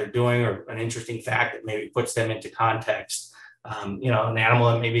 how bad they're doing, or an interesting fact that maybe puts them into context. An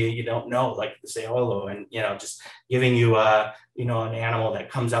animal that maybe you don't know, like the Saolo, and just giving you an animal that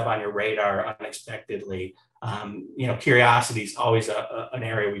comes up on your radar unexpectedly. Curiosity is always an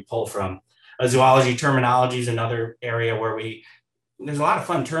area we pull from. Zoology terminology is another area where there's a lot of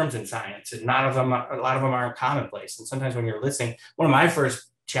fun terms in science, and a lot of them aren't commonplace. And sometimes when you're listening, one of my first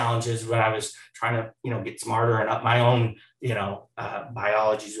challenges when I was trying to, get smarter and up my own,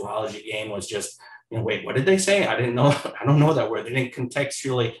 biology, zoology game was just, wait, what did they say? I didn't know. I don't know that word. They didn't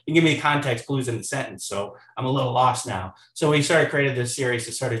contextually give me context clues in the sentence. So I'm a little lost now. So we created this series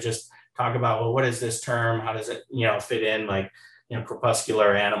to sort of just talk about, well, what is this term? How does it, fit in, like,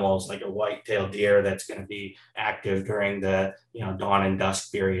 crepuscular animals, like a white-tailed deer that's going to be active during the, dawn and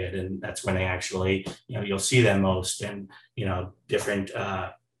dusk period. And that's when they actually, you'll see them most. And, different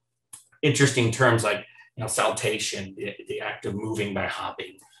interesting terms like, saltation, the act of moving by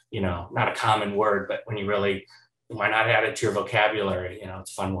hopping, not a common word, but when you really, why not add it to your vocabulary?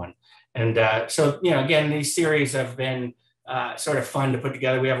 It's a fun one. And so, again, these series have been sort of fun to put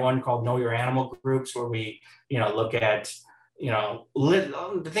together. We have one called Know Your Animal Groups, where we, look at,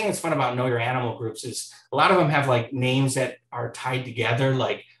 the thing that's fun about Know Your Animal Groups is a lot of them have like names that are tied together,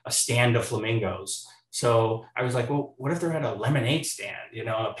 like a stand of flamingos. So I was like, well, what if they're at a lemonade stand,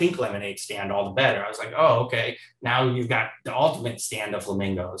 a pink lemonade stand, all the better. I was like, oh, okay, now you've got the ultimate stand of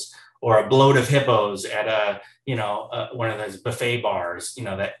flamingos, or a bloat of hippos at one of those buffet bars,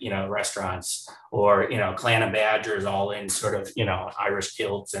 restaurants, or, clan of badgers all in sort of, Irish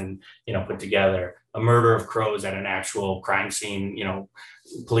kilts and, put together, a murder of crows at an actual crime scene,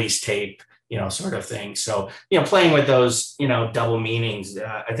 police tape, sort of thing. So, playing with those, double meanings,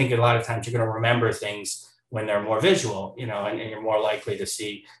 I think a lot of times you're going to remember things when they're more visual, and you're more likely to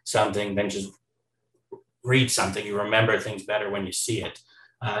see something than just read something. You remember things better when you see it.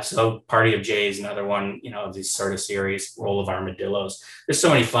 So Party of Jays, another one, of these sort of series, Roll of Armadillos. There's so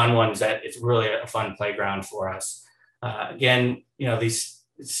many fun ones that it's really a fun playground for us. Again, these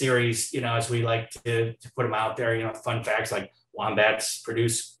series, as we like to put them out there, fun facts like wombats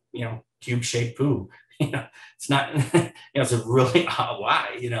produce, cube-shaped poo. It's not, it's a really why,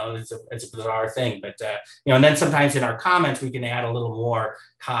 it's a bizarre thing, but, and then sometimes in our comments, we can add a little more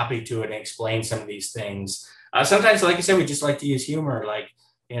copy to it and explain some of these things. Sometimes, like I said, we just like to use humor. Like,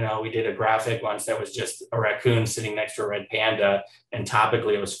 we did a graphic once that was just a raccoon sitting next to a red panda, and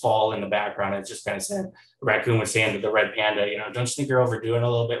topically it was fall in the background. It just kind of said, the raccoon was saying to the red panda, don't you think you're overdoing a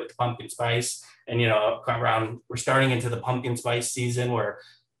little bit with the pumpkin spice? And, we're starting into the pumpkin spice season where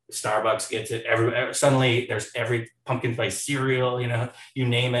Starbucks gets it. Suddenly there's every pumpkin spice cereal, you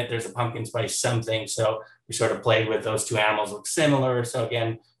name it, there's a pumpkin spice something. So we sort of played with those two animals look similar. So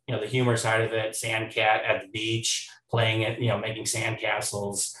again, the humor side of it, sand cat at the beach, playing it, making sand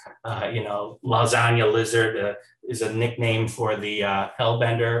castles, lasagna lizard is a nickname for the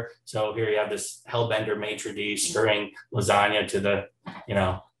hellbender. So here you have this hellbender maitre d' stirring lasagna to the,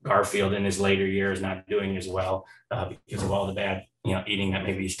 Garfield in his later years not doing as well because of all the bad, eating that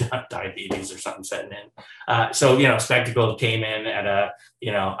maybe he's got diabetes or something setting in. So, Spectacle came in at a,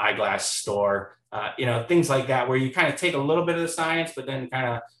 eyeglass store, things like that, where you kind of take a little bit of the science, but then kind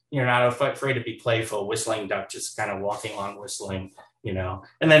of, you're not afraid to be playful. Whistling Duck, just kind of walking along whistling,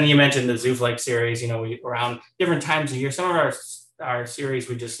 And then you mentioned the Zooflake series, we around different times of year. Some of our series,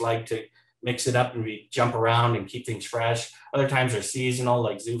 we just like to mix it up and we jump around and keep things fresh. Other times are seasonal,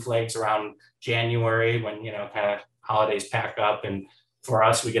 like Zooflakes around January when, kind of holidays pack up. And for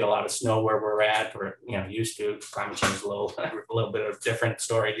us, we get a lot of snow where we're at, or, used to. Climate change is a little bit of a different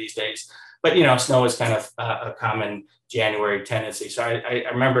story these days. but snow is kind of a common January tendency. So I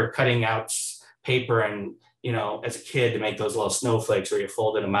remember cutting out paper and as a kid to make those little snowflakes where you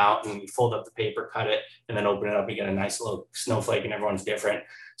folded them out and you fold up the paper, cut it, and then open it up, you get a nice little snowflake, and everyone's different.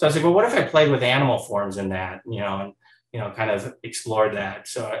 So I was like, well, what if I played with animal forms in that, and kind of explored that.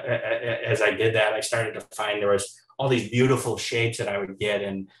 So as I did that, I started to find there was all these beautiful shapes that I would get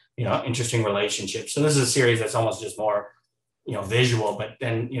and, interesting relationships. So this is a series that's almost just more, visual, but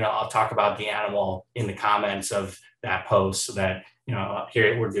then, I'll talk about the animal in the comments of that post so that,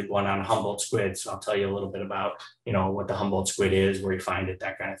 here we did one on Humboldt squid. So I'll tell you a little bit about, what the Humboldt squid is, where you find it,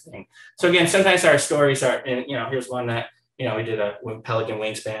 that kind of thing. So again, sometimes our stories are, and, here's one that, we did a pelican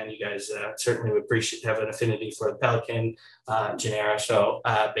wingspan. You guys certainly would have an affinity for the pelican genera. So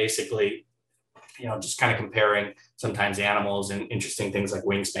basically, just kind of comparing sometimes animals and interesting things like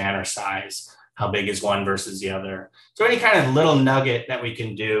wingspan or size. How big is one versus the other? So any kind of little nugget that we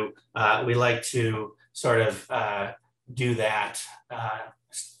can do, we like to sort of do that.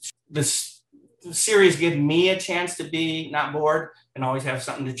 This series gives me a chance to be not bored and always have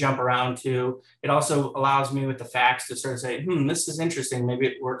something to jump around to. It also allows me with the facts to sort of say, this is interesting. Maybe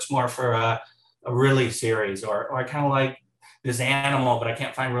it works more for a really series, or I kind of like this animal, but I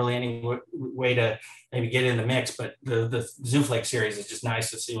can't find really any way to maybe get in the mix. But the Zooflake series is just nice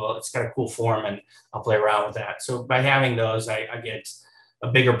to see. Well, it's got a cool form, and I'll play around with that. So by having those, I get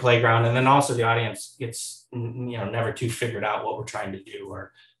a bigger playground, and then also the audience gets never too figured out what we're trying to do,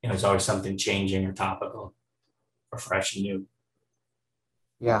 or there's always something changing or topical or fresh and new.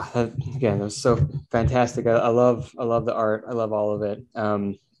 Yeah, again, that was so fantastic. I love the art. I love all of it.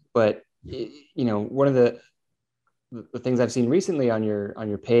 But one of the things I've seen recently on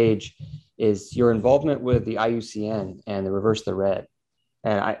your page is your involvement with the IUCN and the Reverse the Red.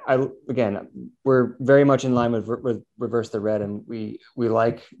 And I again, we're very much in line with Reverse the Red, and we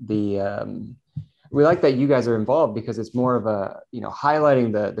like we like that you guys are involved because it's more of a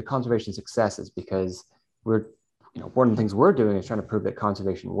highlighting the conservation successes, because we're one of the things we're doing is trying to prove that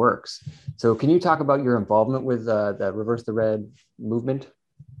conservation works. So can you talk about your involvement with the Reverse the Red movement?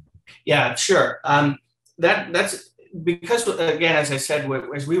 Yeah, sure. That's because, again, as I said,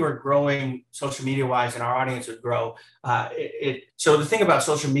 as we were growing social media wise and our audience would grow, so the thing about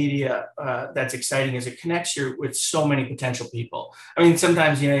social media that's exciting is it connects you with so many potential people. I mean,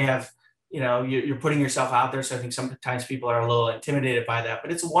 sometimes, you have, you're putting yourself out there. So I think sometimes people are a little intimidated by that,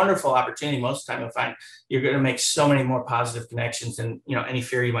 but it's a wonderful opportunity. Most of the time you'll find you're going to make so many more positive connections than, any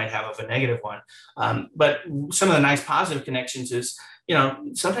fear you might have of a negative one. But some of the nice positive connections is,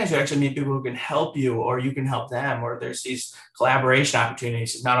 sometimes you actually meet people who can help you, or you can help them, or there's these collaboration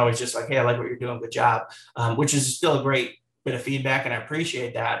opportunities. It's not always just like, hey, I like what you're doing, good job, which is still a great bit of feedback, and I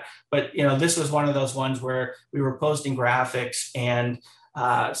appreciate that. But, this was one of those ones where we were posting graphics, and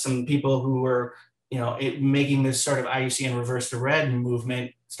some people who were, making this sort of IUCN Reverse the Red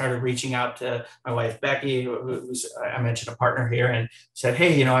movement started reaching out to my wife, Becky, who's, I mentioned, a partner here, and said,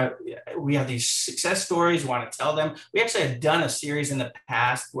 hey, we have these success stories, we want to tell them. We actually had done a series in the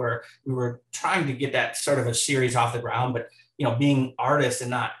past where we were trying to get that sort of a series off the ground, but, being artists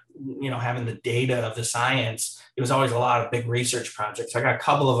and not, having the data of the science, it was always a lot of big research projects. I got a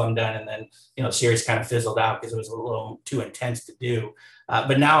couple of them done, and then, the series kind of fizzled out because it was a little too intense to do.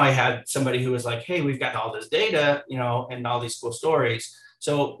 But now I had somebody who was like, hey, we've got all this data, and all these cool stories.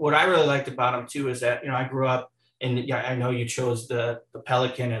 So what I really liked about them too is that, I grew up, and I know you chose the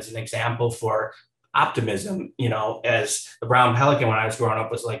pelican as an example for optimism, as the brown pelican when I was growing up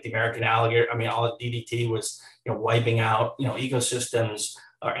was like the American alligator. I mean, all the DDT was, wiping out, ecosystems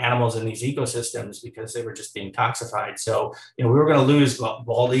or animals in these ecosystems because they were just being toxified. So, we were going to lose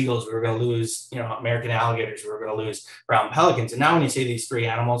bald eagles. We were going to lose, American alligators. We were going to lose brown pelicans. And now when you see these three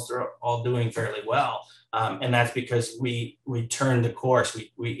animals, they're all doing fairly well. And that's because we turned the course.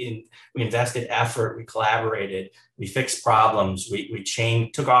 We invested effort. We collaborated. We fixed problems. We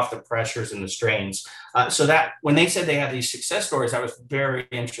took off the pressures and the strains. So that when they said they had these success stories, I was very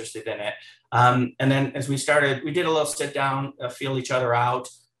interested in it. And then as we started, we did a little sit down, feel each other out.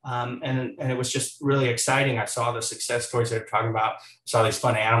 And it was just really exciting. I saw the success stories that are talking about. I saw these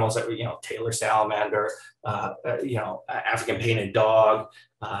fun animals that were, Taylor salamander, African painted dog,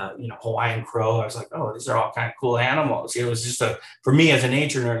 Hawaiian crow. I was like, oh, these are all kind of cool animals. It was just for me as a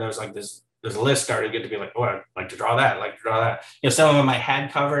nature nerd, there was like there's a list started to get to be like, oh, I'd like to draw that. I'd like to draw that. Some of them I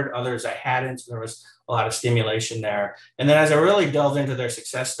had covered, others I hadn't. So there was a lot of stimulation there. And then as I really delved into their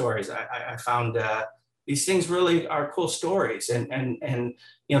success stories, I found these things really are cool stories, and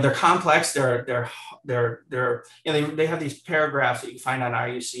they're complex. They have these paragraphs that you find on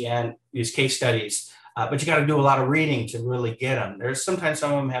IUCN, these case studies but you got to do a lot of reading to really get them. There's sometimes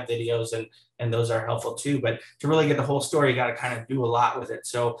some of them have videos and those are helpful too, but to really get the whole story, you got to kind of do a lot with it.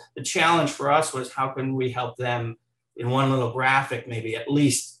 So the challenge for us was how can we help them in one little graphic, maybe at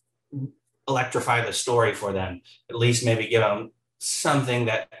least electrify the story for them, at least maybe give them something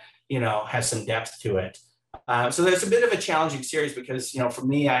that, has some depth to it. So there's a bit of a challenging series because, for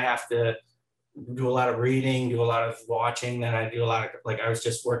me, I have to do a lot of reading, do a lot of watching. Then I do a lot of, like, I was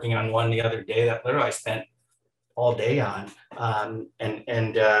just working on one the other day that literally I spent all day on.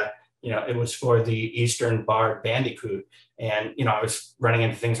 It was for the Eastern Barred Bandicoot. And, I was running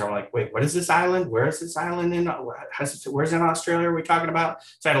into things where I'm like, wait, what is this island? Where is this island in? Where's in Australia are we talking about?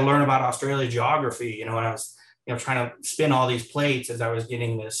 So I had to learn about Australia geography, when I was, trying to spin all these plates as I was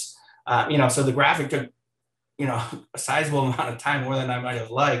getting this, so the graphic took, a sizable amount of time, more than I might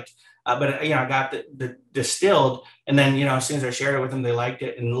have liked. But I got the distilled, and then, as soon as I shared it with them, they liked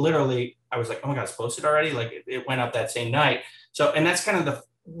it. And literally I was like, oh my God, it's posted already. Like it went up that same night. So, and that's kind of the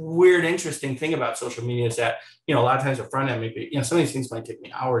weird, interesting thing about social media is that, a lot of times the front end, maybe, some of these things might take me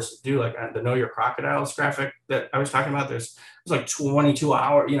hours to do, like the Know Your Crocodiles graphic that I was talking about. There's like 22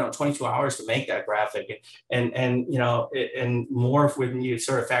 hours to make that graphic, and more when you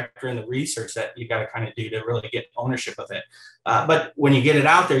sort of factor in the research that you got to kind of do to really get ownership of it. But when you get it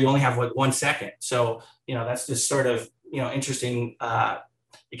out there, you only have like 1 second. So, that's just sort of, interesting,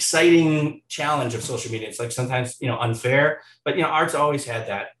 exciting challenge of social media. It's like sometimes, unfair, but, art's always had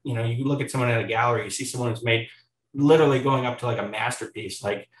that. You look at someone at a gallery, you see someone who's made literally going up to like a masterpiece,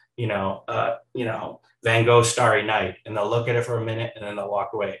 like, Van Gogh's Starry Night, and they'll look at it for a minute and then they'll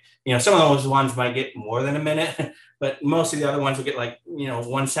walk away. Some of those ones might get more than a minute, but most of the other ones will get like,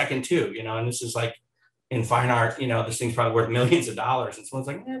 1 second too, and this is like in fine art, this thing's probably worth millions of dollars, and someone's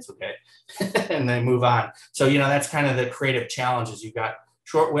like, it's okay. And they move on. So, that's kind of the creative challenges. You've got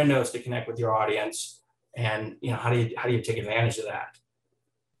short windows to connect with your audience, and, how do you take advantage of that?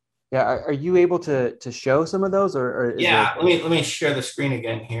 Yeah. Are you able to show some of those or yeah, let me share the screen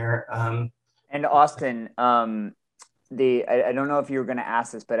again here. And Austin, I don't know if you were going to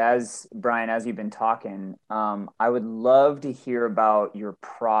ask this, but as you've been talking, I would love to hear about your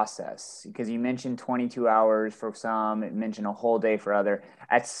process, because you mentioned 22 hours for some, it mentioned a whole day for other.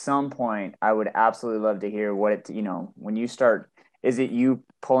 At some point, I would absolutely love to hear what when you start, is it you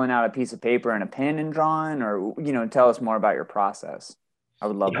pulling out a piece of paper and a pen and drawing, or, tell us more about your process. I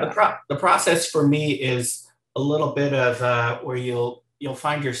would love that. The process for me is a little bit of where you'll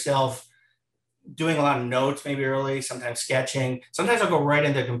find yourself doing a lot of notes, maybe early, sometimes sketching. Sometimes I'll go right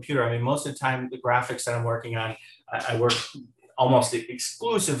into the computer. I mean, most of the time, the graphics that I'm working on, I work almost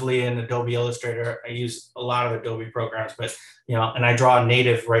exclusively in Adobe Illustrator. I use a lot of Adobe programs, but, and I draw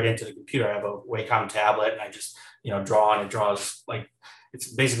native right into the computer. I have a Wacom tablet, and I just, draw, and it draws like,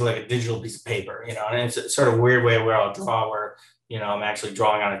 it's basically like a digital piece of paper, and it's a sort of weird way where I'll draw where, I'm actually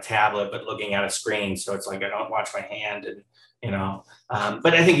drawing on a tablet, but looking at a screen. So it's like, I don't watch my hand, and,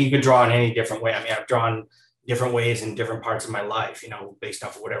 but I think you could draw in any different way. I mean, I've drawn different ways in different parts of my life, based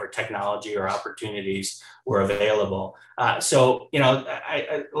off of whatever technology or opportunities were available. So,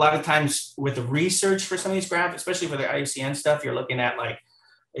 a lot of times with the research for some of these graphics, especially for the IUCN stuff, you're looking at like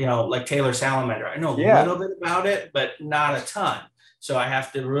Taylor Salamander. I know a little bit about it, but not a ton. So I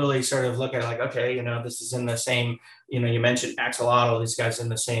have to really sort of look at like, okay, this is in the same, you mentioned axolotl, these guys in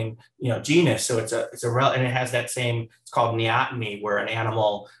the same, genus. So and it has that same, it's called neoteny, where an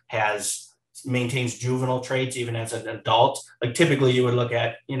animal maintains juvenile traits even as an adult. Like typically you would look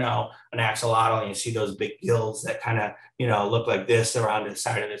at, an axolotl and you see those big gills that kind of, look like this around the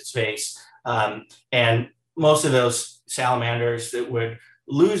side of its face. And most of those salamanders that would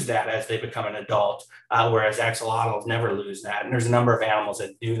lose that as they become an adult, whereas axolotls never lose that. And there's a number of animals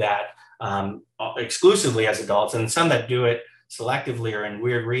that do that exclusively as adults, and some that do it selectively or in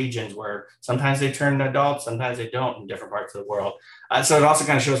weird regions where sometimes they turn adults, sometimes they don't in different parts of the world. So it also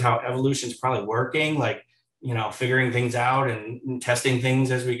kind of shows how evolution is probably working, like, figuring things out and testing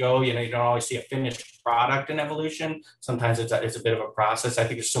things as we go. You don't always see a finished product in evolution. Sometimes it's a bit of a process. I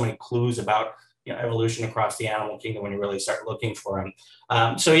think there's so many clues about evolution across the animal kingdom when you really start looking for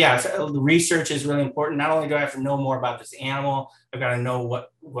them. So the research is really important. Not only do I have to know more about this animal, I've got to know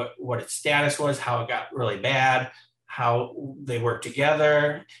what its status was, how it got really bad, how they work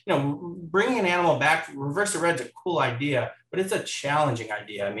together. Bringing an animal back, reverse the red's a cool idea, but it's a challenging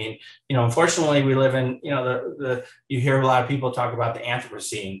idea. I mean, unfortunately we live in, you hear a lot of people talk about the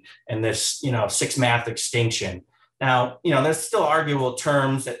Anthropocene and this, 6 mass extinction. Now, there's still arguable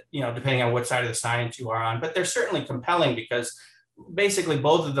terms that, depending on what side of the science you are on, but they're certainly compelling because basically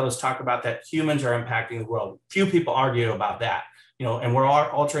both of those talk about that humans are impacting the world. Few people argue about that. and we're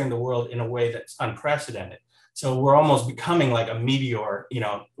altering the world in a way that's unprecedented. So we're almost becoming like a meteor,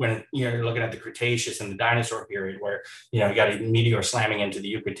 when you're looking at the Cretaceous and the dinosaur period, where, you got a meteor slamming into the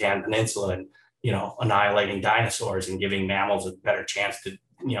Yucatan Peninsula and, annihilating dinosaurs and giving mammals a better chance to,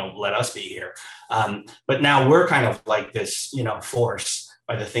 let us be here. But now we're kind of like this, force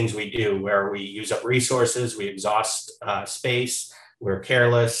by the things we do, where we use up resources, we exhaust space, we're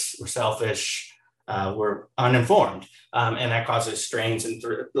careless, we're selfish, we're uninformed. And that causes strains. And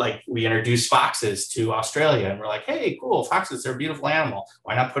like we introduce foxes to Australia and we're like, hey, cool, foxes, they're a beautiful animal.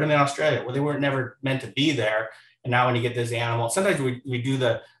 Why not put them in Australia? Well, they weren't never meant to be there. And now when you get this animal, sometimes we do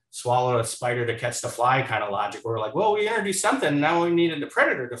the swallow a spider to catch the fly kind of logic. We're like, well, we introduced something. Now we needed a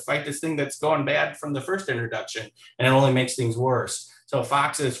predator to fight this thing that's going bad from the first introduction. And it only makes things worse. So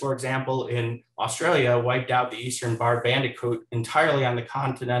foxes, for example, in Australia, wiped out the eastern barred bandicoot entirely on the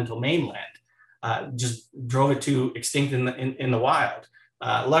continental mainland. Just drove it to extinct in the wild.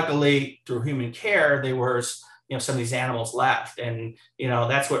 Luckily, through human care, there was some of these animals left, and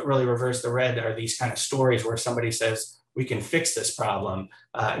that's what really reversed the red. Are these kind of stories where somebody says we can fix this problem?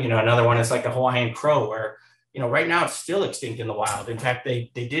 Another one is like the Hawaiian crow, where right now it's still extinct in the wild. In fact, they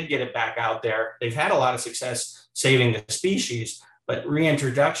did get it back out there. They've had a lot of success saving the species, but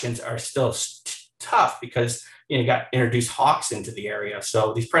reintroductions are still tough because you got introduced hawks into the area.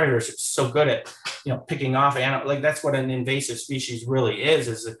 So these predators are so good at, picking off animals. Like that's what an invasive species really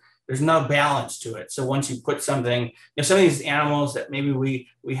is there's no balance to it. So once you put something, some of these animals that maybe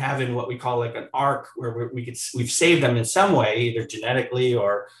we have in what we call like an arc, where we've saved them in some way, either genetically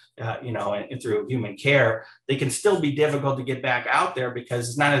or, and through human care, they can still be difficult to get back out there because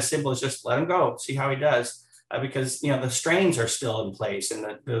it's not as simple as just let him go, see how he does. Because the strains are still in place and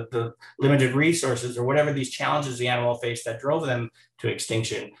the limited resources or whatever these challenges the animal faced that drove them to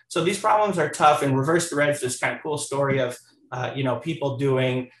extinction. So these problems are tough. And Reverse the Red is this kind of cool story of people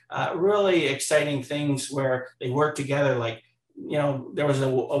doing really exciting things where they work together. Like there was a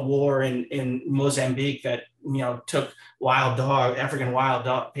war in Mozambique that took African wild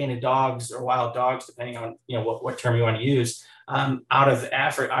dog, painted dogs or wild dogs, depending on what term you want to use, out of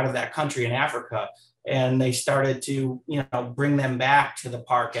that country in Africa. And they started to, bring them back to the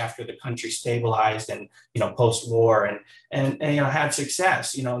park after the country stabilized and, post-war and had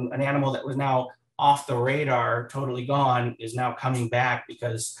success. An animal that was now off the radar, totally gone, is now coming back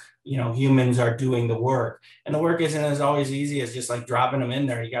because, humans are doing the work. And the work isn't as always easy as just like dropping them in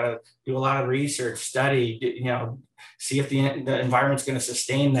there. You got to do a lot of research, study, see if the environment's going to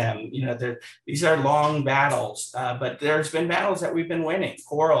sustain them. These are long battles, but there's been battles that we've been winning.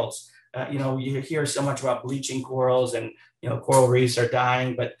 Corals. You hear so much about bleaching corals and, coral reefs are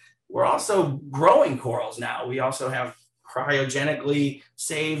dying, but we're also growing corals now. We also have cryogenically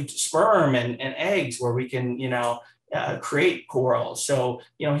saved sperm and eggs where we can, create corals. So,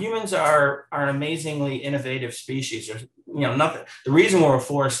 humans are an amazingly innovative species. There's, nothing. The reason we're a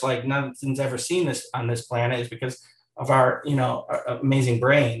force like nothing's ever seen this on this planet is because of our, our amazing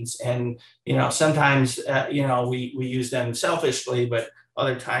brains. And, sometimes, we use them selfishly, but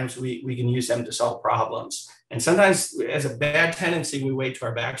other times we can use them to solve problems. And sometimes as a bad tendency, we wait till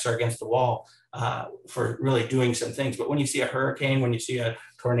our backs are against the wall for really doing some things. But when you see a hurricane, when you see a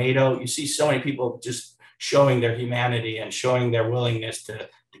tornado, you see so many people just showing their humanity and showing their willingness to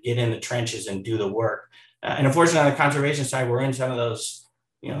get in the trenches and do the work. And unfortunately, on the conservation side, we're in some of those,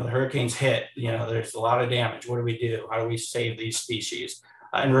 the hurricanes hit, there's a lot of damage. What do we do? How do we save these species?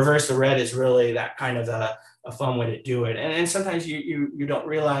 And Reverse the Red is really that kind of a fun way to do it. And sometimes you don't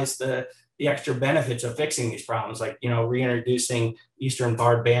realize the extra benefits of fixing these problems, like, reintroducing eastern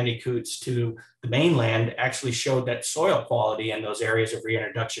barred bandicoots to the mainland actually showed that soil quality in those areas of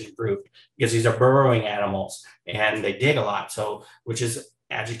reintroduction improved because these are burrowing animals and they dig a lot. So, which is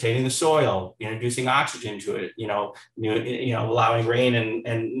agitating the soil, introducing oxygen to it, allowing rain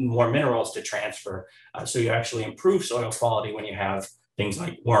and more minerals to transfer. So you actually improve soil quality when you have things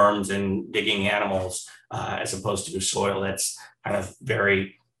like worms and digging animals, as opposed to soil that's kind of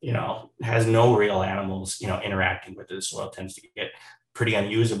very, has no real animals, interacting with it. The soil tends to get pretty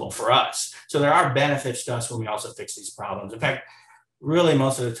unusable for us. So there are benefits to us when we also fix these problems. In fact, really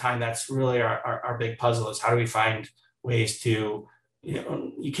most of the time, that's really our big puzzle is how do we find ways to,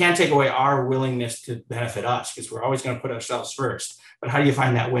 you can't take away our willingness to benefit us because we're always going to put ourselves first. But how do you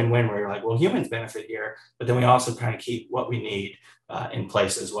find that win-win where you're like, well, humans benefit here, but then we also kind of keep what we need in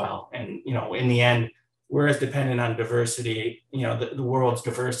place as well. And, in the end, we're as dependent on diversity, the world's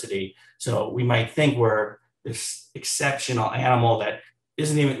diversity. So we might think we're this exceptional animal that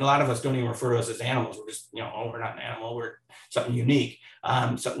isn't even, a lot of us don't even refer to us as animals. We're just, we're not an animal. We're something unique,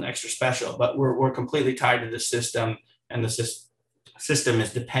 something extra special, but we're completely tied to the system and the system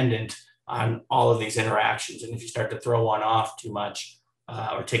is dependent on all of these interactions. And if you start to throw one off too much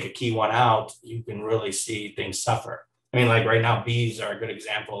or take a key one out, you can really see things suffer. I mean, like right now, bees are a good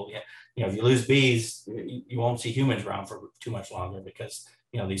example. If you lose bees, you won't see humans around for too much longer because,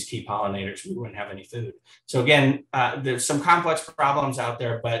 these key pollinators, we wouldn't have any food. So again, there's some complex problems out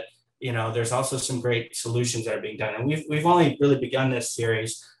there, but, there's also some great solutions that are being done. And we've only really begun this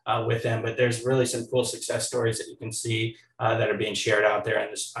series with them, but there's really some cool success stories that you can see that are being shared out there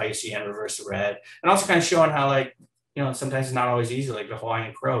in this IUCN Reverse the Red. And also kind of showing how, like, sometimes it's not always easy, like the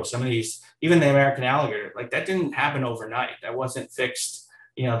Hawaiian crow. Some of these, even the American alligator, like that didn't happen overnight. That wasn't fixed.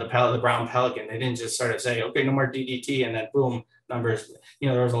 The brown pelican, they didn't just sort of say, okay, no more DDT, and then boom, numbers.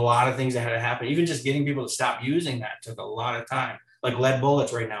 There was a lot of things that had to happen. Even just getting people to stop using that took a lot of time. Like lead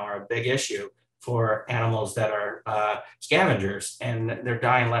bullets right now are a big issue for animals that are scavengers, and they're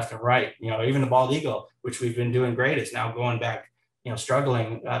dying left and right. Even the bald eagle, which we've been doing great, is now going back,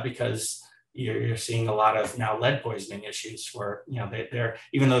 struggling because you're seeing a lot of now lead poisoning issues where, they're,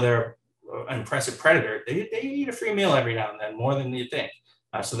 even though they're an impressive predator, they eat a free meal every now and then, more than you think.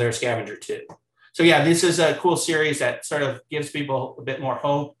 So they're a scavenger too. So yeah, this is a cool series that sort of gives people a bit more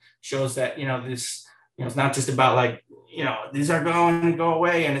hope, shows that, this, it's not just about like, these are going to go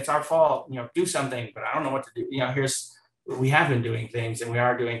away and it's our fault, do something, but I don't know what to do. We have been doing things and we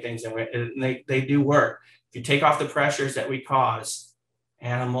are doing things, and they do work. If you take off the pressures that we cause,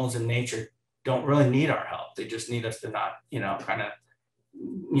 animals and nature don't really need our help. They just need us to not,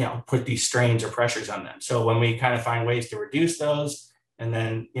 put these strains or pressures on them. So when we kind of find ways to reduce those, and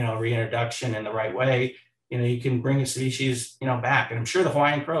then, reintroduction in the right way, you can bring a species, back. And I'm sure the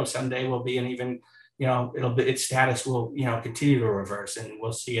Hawaiian crow someday will be an even, its status will, continue to reverse, and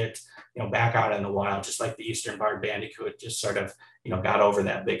we'll see it, back out in the wild, just like the Eastern barred bandicoot just sort of, got over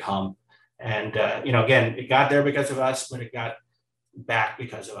that big hump. And, again, it got there because of us, but it got back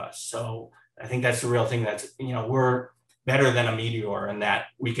because of us. So I think that's the real thing. That's, we're better than a meteor in that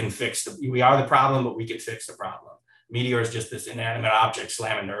we can we are the problem, but we can fix the problem. Meteor is just this inanimate object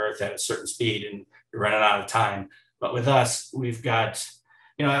slamming to Earth at a certain speed, and you're running out of time. But with us, we've got,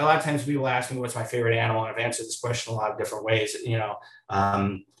 a lot of times people ask me what's my favorite animal, and I've answered this question a lot of different ways.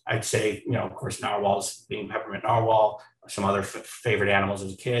 I'd say, of course, narwhals, being peppermint narwhal, some other favorite animals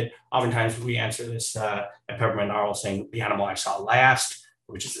as a kid. Oftentimes we answer this at Peppermint Narwhal saying the animal I saw last,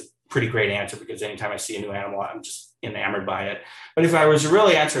 which is a pretty great answer because anytime I see a new animal, I'm just enamored by it. But if I was to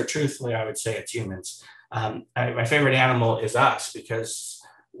really answer truthfully, I would say it's humans. My favorite animal is us because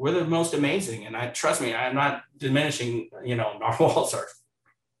we're the most amazing. And trust me, I'm not diminishing, narwhals are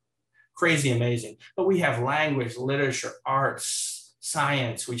crazy amazing, but we have language, literature, arts,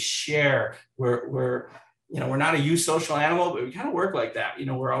 science, we share. We're not a eusocial animal, but we kind of work like that.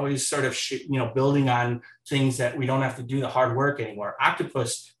 We're always sort of, building on things that we don't have to do the hard work anymore.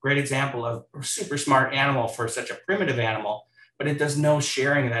 Octopus, great example of a super smart animal for such a primitive animal, but it does no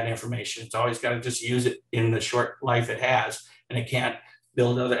sharing of that information. It's always got to just use it in the short life it has, and it can't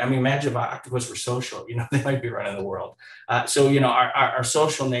build other. I mean, imagine if octopus were social, they might be running the world. So, our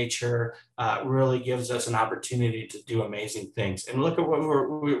social nature really gives us an opportunity to do amazing things. And look at what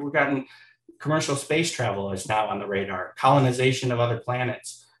we've gotten. Commercial space travel is now on the radar, colonization of other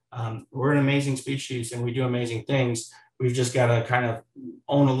planets. We're an amazing species and we do amazing things. We've just got to kind of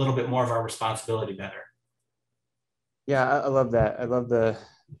own a little bit more of our responsibility better. Yeah, I love that. I love the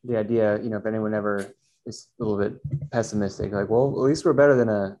idea, if anyone ever is a little bit pessimistic, like, well, at least we're better than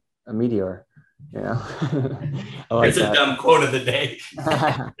a meteor, I like it's a dumb quote of the day.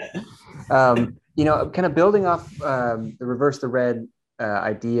 Kind of building off the Reverse the Red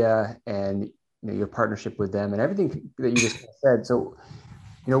idea and your partnership with them and everything that you just said. So,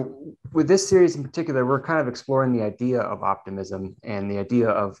 with this series in particular, we're kind of exploring the idea of optimism and the idea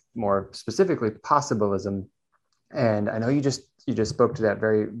of more specifically possibilism. And I know you just spoke to that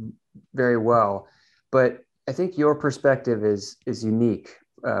very, very well, but I think your perspective is unique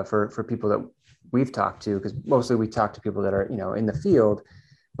for people that we've talked to, because mostly we talk to people that are, in the field,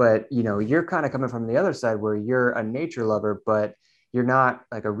 but, you're kind of coming from the other side where you're a nature lover, but you're not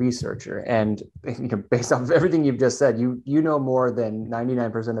like a researcher. And based off of everything you've just said, you know more than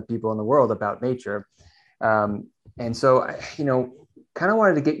 99% of people in the world about nature. And so, kind of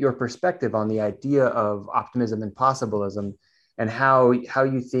wanted to get your perspective on the idea of optimism and possibilism and how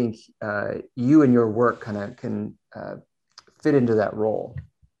you think you and your work kind of can fit into that role.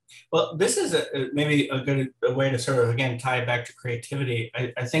 Well, this is maybe a good way to sort of, again, tie it back to creativity.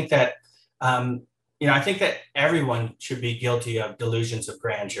 I think that, I think that everyone should be guilty of delusions of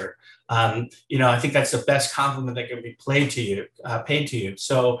grandeur. I think that's the best compliment that can be paid to you.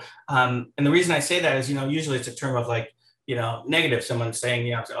 So, and the reason I say that is, usually it's a term of like, negative. Someone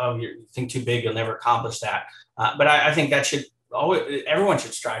saying, oh, you think too big, you'll never accomplish that. But I think that everyone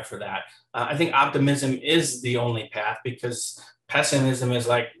should strive for that. I think optimism is the only path, because pessimism is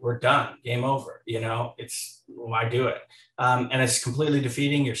like, we're done, game over. It's, why do it? And it's completely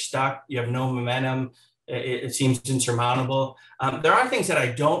defeating. You're stuck. You have no momentum. It seems insurmountable. There are things that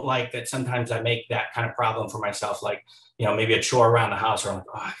I don't like that sometimes I make that kind of problem for myself, like, maybe a chore around the house where I'm like,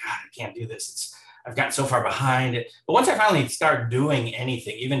 oh God, I can't do this. I've gotten so far behind it. But once I finally start doing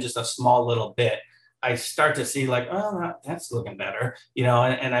anything, even just a small little bit, I start to see like, oh, that's looking better,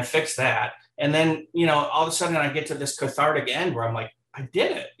 and I fix that. And then, all of a sudden I get to this cathartic end where I'm like, I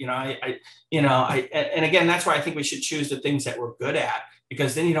did it. And again, that's why I think we should choose the things that we're good at,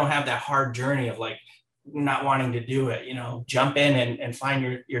 because then you don't have that hard journey of like not wanting to do it. Jump in and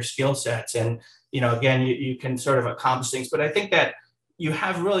find your skill sets. And, again, you can sort of accomplish things. But I think that you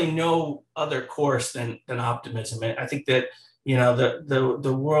have really no other course than optimism. And I think that,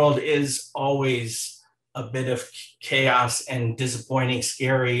 the world is always a bit of chaos and disappointing,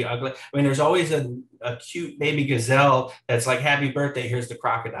 scary, ugly. I mean, there's always a cute baby gazelle that's like, happy birthday, here's the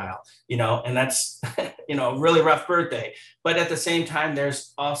crocodile, and that's, a really rough birthday. But at the same time,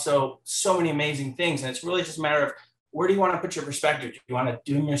 there's also so many amazing things. And it's really just a matter of, where do you want to put your perspective? Do you want to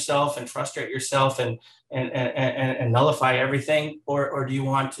doom yourself and frustrate yourself and nullify everything? Or do you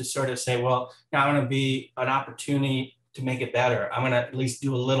want to sort of say, well, now I'm going to be an opportunity to make it better. I'm going to at least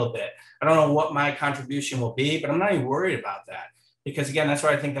do a little bit. I don't know what my contribution will be, but I'm not even worried about that. Because again, that's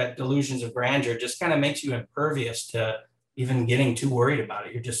why I think that delusions of grandeur just kind of makes you impervious to even getting too worried about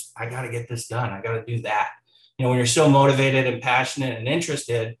it. You're just, I got to get this done. I got to do that. When you're so motivated and passionate and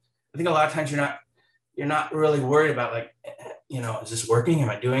interested, I think a lot of times you're not really worried about like, is this working? Am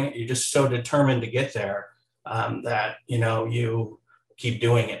I doing it? You're just so determined to get there that, you keep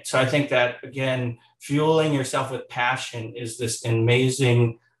doing it. So I think that, again, fueling yourself with passion is this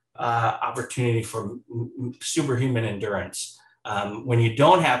amazing opportunity for superhuman endurance. When you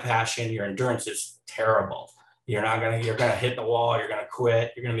don't have passion, your endurance is terrible. You're going to hit the wall. You're going to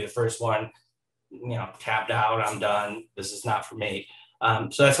quit. You're going to be the first one, tapped out. I'm done. This is not for me.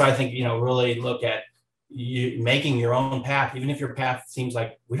 So that's why I think, really look at you making your own path, even if your path seems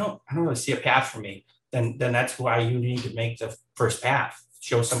like I don't really see a path for me, then that's why you need to make the first path,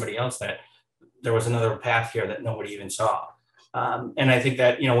 show somebody else that there was another path here that nobody even saw. And I think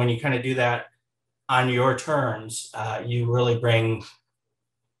that, when you kind of do that on your terms, you really bring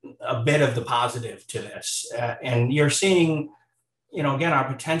a bit of the positive to this. And you're seeing, again, our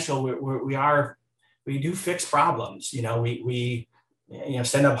potential. We do fix problems. We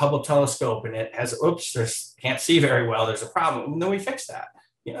send a Hubble telescope and it has, can't see very well. There's a problem. And then we fix that.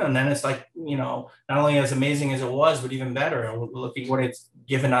 And then it's like, not only as amazing as it was, but even better. And looking what it's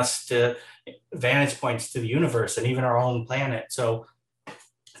given us to vantage points to the universe and even our own planet. So,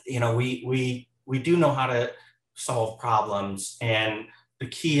 we do know how to solve problems, and the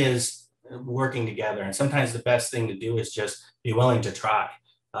key is working together. And sometimes the best thing to do is just be willing to try,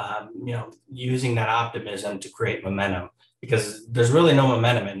 using that optimism to create momentum, because there's really no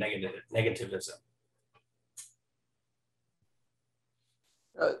momentum in negativism.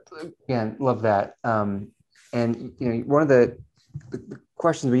 Again, love that. And one of the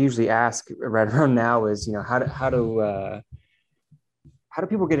questions we usually ask right around now is, how do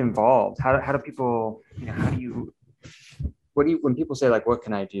people get involved? How do people, when people say like, what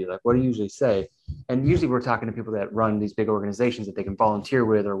can I do? Like, what do you usually say? And usually we're talking to people that run these big organizations that they can volunteer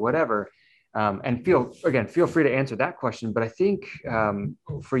with or whatever. And feel free to answer that question. But I think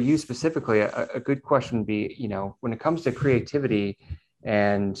for you specifically, a good question would be, when it comes to creativity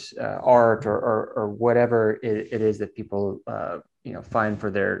and art or whatever it is that people, find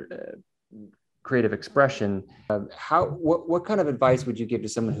for their creative expression, what kind of advice would you give to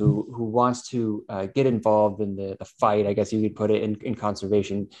someone who wants to get involved in the fight, I guess you could put it, in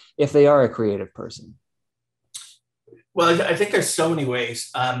conservation, if they are a creative person? Well, I think there's so many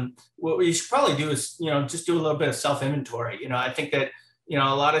ways. What you should probably do is, just do a little bit of self-inventory. I think that,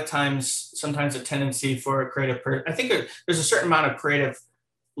 a lot of times, sometimes a tendency for a creative person, I think there's a certain amount of creative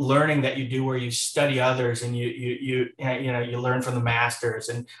learning that you do where you study others and you learn from the masters.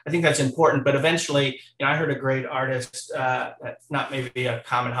 And I think that's important. But eventually, I heard a great artist, not maybe a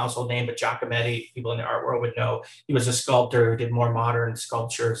common household name, but Giacometti, people in the art world would know. He was a sculptor who did more modern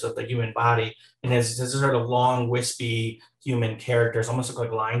sculptures of the human body. And his sort of long, wispy human characters almost look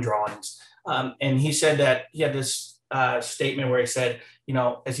like line drawings. And he said that he had this statement where he said,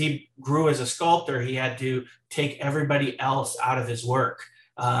 as he grew as a sculptor, he had to take everybody else out of his work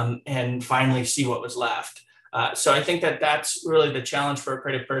and finally see what was left. So I think that that's really the challenge for a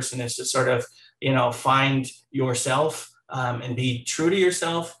creative person, is to sort of, find yourself and be true to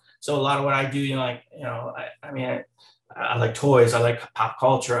yourself. So a lot of what I do, I mean, I like toys, I like pop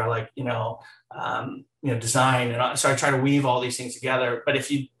culture, I like, design. And so I try to weave all these things together. But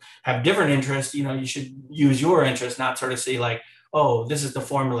if you have different interests, you should use your interest, not sort of see like, oh, this is the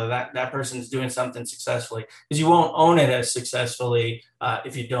formula that person's doing something successfully, because you won't own it as successfully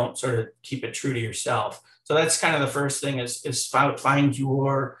if you don't sort of keep it true to yourself. So that's kind of the first thing is find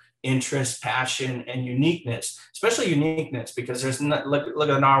your interest, passion, and uniqueness, especially uniqueness, because look at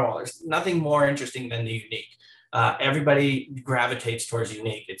the narwhal. There's nothing more interesting than the unique. Everybody gravitates towards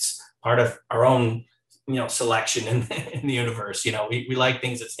unique. It's part of our own selection in the universe. We like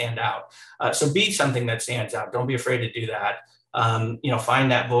things that stand out. So be something that stands out. Don't be afraid to do that.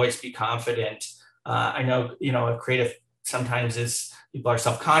 Find that voice, be confident. I know, a creative sometimes people are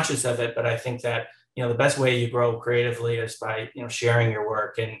self-conscious of it, but I think that, the best way you grow creatively is by, sharing your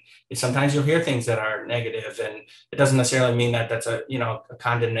work. And sometimes you'll hear things that are negative, and it doesn't necessarily mean that that's a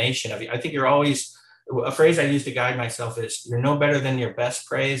condemnation of you. I think you're always, a phrase I use to guide myself is, you're no better than your best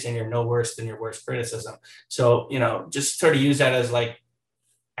praise and you're no worse than your worst criticism. So, just sort of use that as like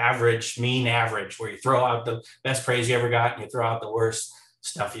mean average, where you throw out the best praise you ever got and you throw out the worst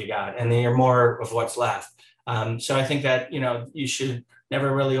stuff you got, and then you're more of what's left. So I think that, you should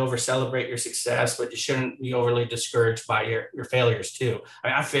never really over celebrate your success, but you shouldn't be overly discouraged by your failures too. I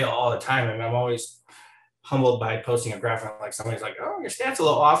mean, I fail all the time. I mean, I'm always humbled by posting a graphic, like somebody's like, oh, your stat's a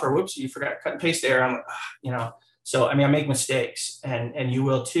little off, or whoops, you forgot to cut and paste there. I'm like, so, I mean, I make mistakes, and you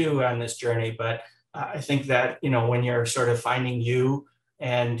will too on this journey. But I think that, when you're sort of finding you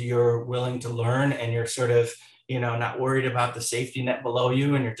and you're willing to learn, and you're sort of, not worried about the safety net below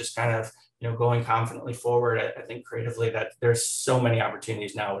you, and you're just kind of, going confidently forward, I think creatively that there's so many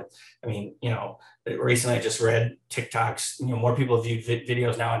opportunities now. Recently I just read TikToks, more people view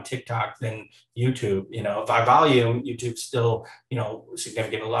videos now on TikTok than YouTube. By volume, YouTube's still,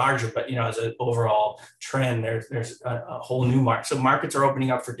 significantly larger, but, as an overall trend, there's a whole new market. So markets are opening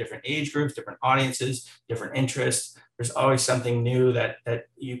up for different age groups, different audiences, different interests. There's always something new that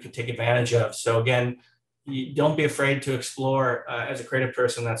you could take advantage of. So again, you don't be afraid to explore. As a creative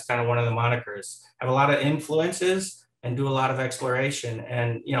person, that's kind of one of the monikers. Have a lot of influences and do a lot of exploration,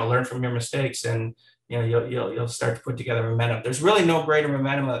 and learn from your mistakes, and you'll start to put together momentum. There's really no greater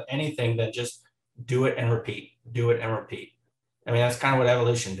momentum of anything than just do it and repeat. I mean, that's kind of what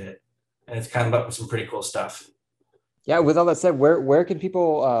evolution did, and it's kind of up with some pretty cool stuff. Yeah. With all that said, where can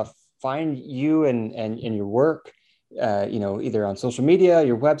people find you and your work? Either on social media,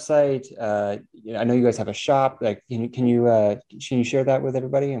 your website. I know you guys have a shop. Like, can you share that with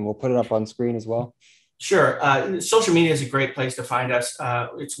everybody, and we'll put it up on screen as well? Sure. Social media is a great place to find us.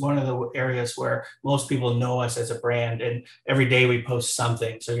 It's one of the areas where most people know us as a brand, and every day we post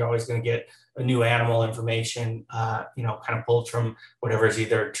something. So you're always going to get a new animal information, kind of pulled from whatever is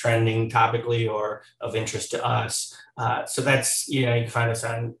either trending topically or of interest to us. So that's, you can find us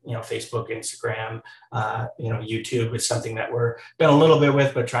on, Facebook, Instagram, YouTube is something that we're been a little bit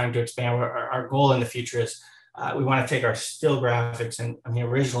with, but trying to expand. Our goal in the future is we want to take our still graphics. And I mean,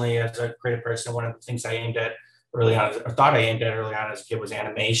 originally as a creative person, one of the things I aimed at early on, or thought I aimed at early on as a kid, was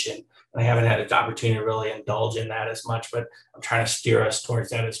animation. And I haven't had an opportunity to really indulge in that as much, but I'm trying to steer us towards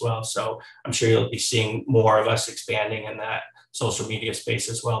that as well. So I'm sure you'll be seeing more of us expanding in that social media space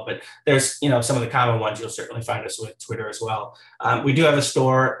as well. But there's, some of the common ones, you'll certainly find us with Twitter as well. We do have a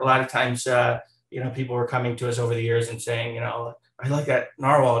store. A lot of times, people were coming to us over the years and saying, I like that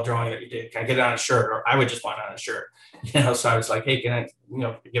narwhal drawing that you did. Can I get it on a shirt? Or I would just want it on a shirt. So I was like, hey, can I,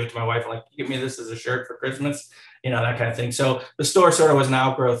 give it to my wife? I'm like, give me this as a shirt for Christmas, that kind of thing. So the store sort of was an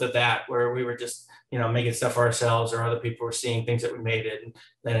outgrowth of that, where we were just, making stuff for ourselves, or other people were seeing things that we made it. And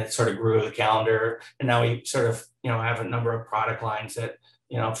then it sort of grew the calendar. And now we sort of, have a number of product lines that,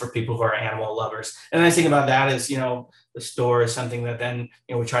 for people who are animal lovers. And the nice thing about that is, the store is something that then,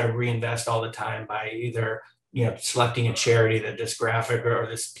 we try to reinvest all the time by either, selecting a charity that this graphic or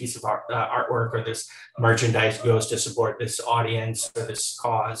this piece of artwork or this merchandise goes to support this audience or this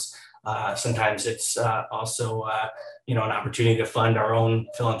cause. Sometimes it's also, an opportunity to fund our own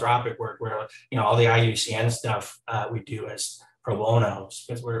philanthropic work, where, all the IUCN stuff we do as pro bono,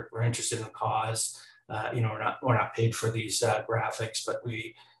 because we're interested in the cause. We're not paid for these graphics, but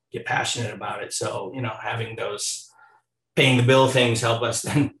we get passionate about it. So, having those paying the bill things help us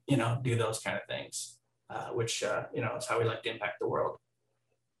then, do those kind of things. Which, is how we like to impact the world.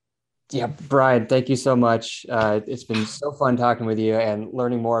 Yeah, Brian, thank you so much. It's been so fun talking with you and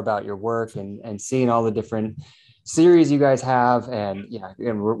learning more about your work and seeing all the different series you guys have. And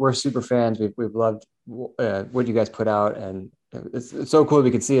we're super fans. We've loved what you guys put out, and it's so cool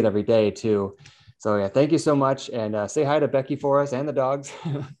we can see it every day too. So yeah, thank you so much. And say hi to Becky for us and the dogs.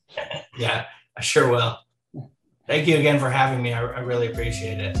 Yeah, I sure will. Thank you again for having me. I really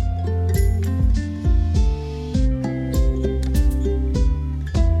appreciate it.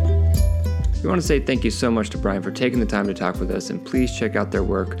 We want to say thank you so much to Brian for taking the time to talk with us, and please check out their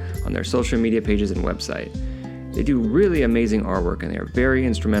work on their social media pages and website. They do really amazing artwork, and they are very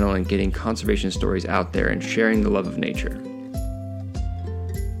instrumental in getting conservation stories out there and sharing the love of nature.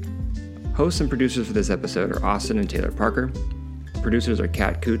 Hosts and producers for this episode are Austin and Taylor Parker. Producers are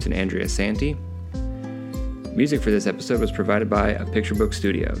Kat Coots and Andrea Santi. Music for this episode was provided by A Picture Book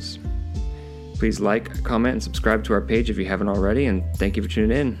Studios. Please like, comment, and subscribe to our page if you haven't already, and thank you for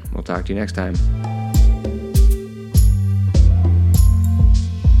tuning in. We'll talk to you next time.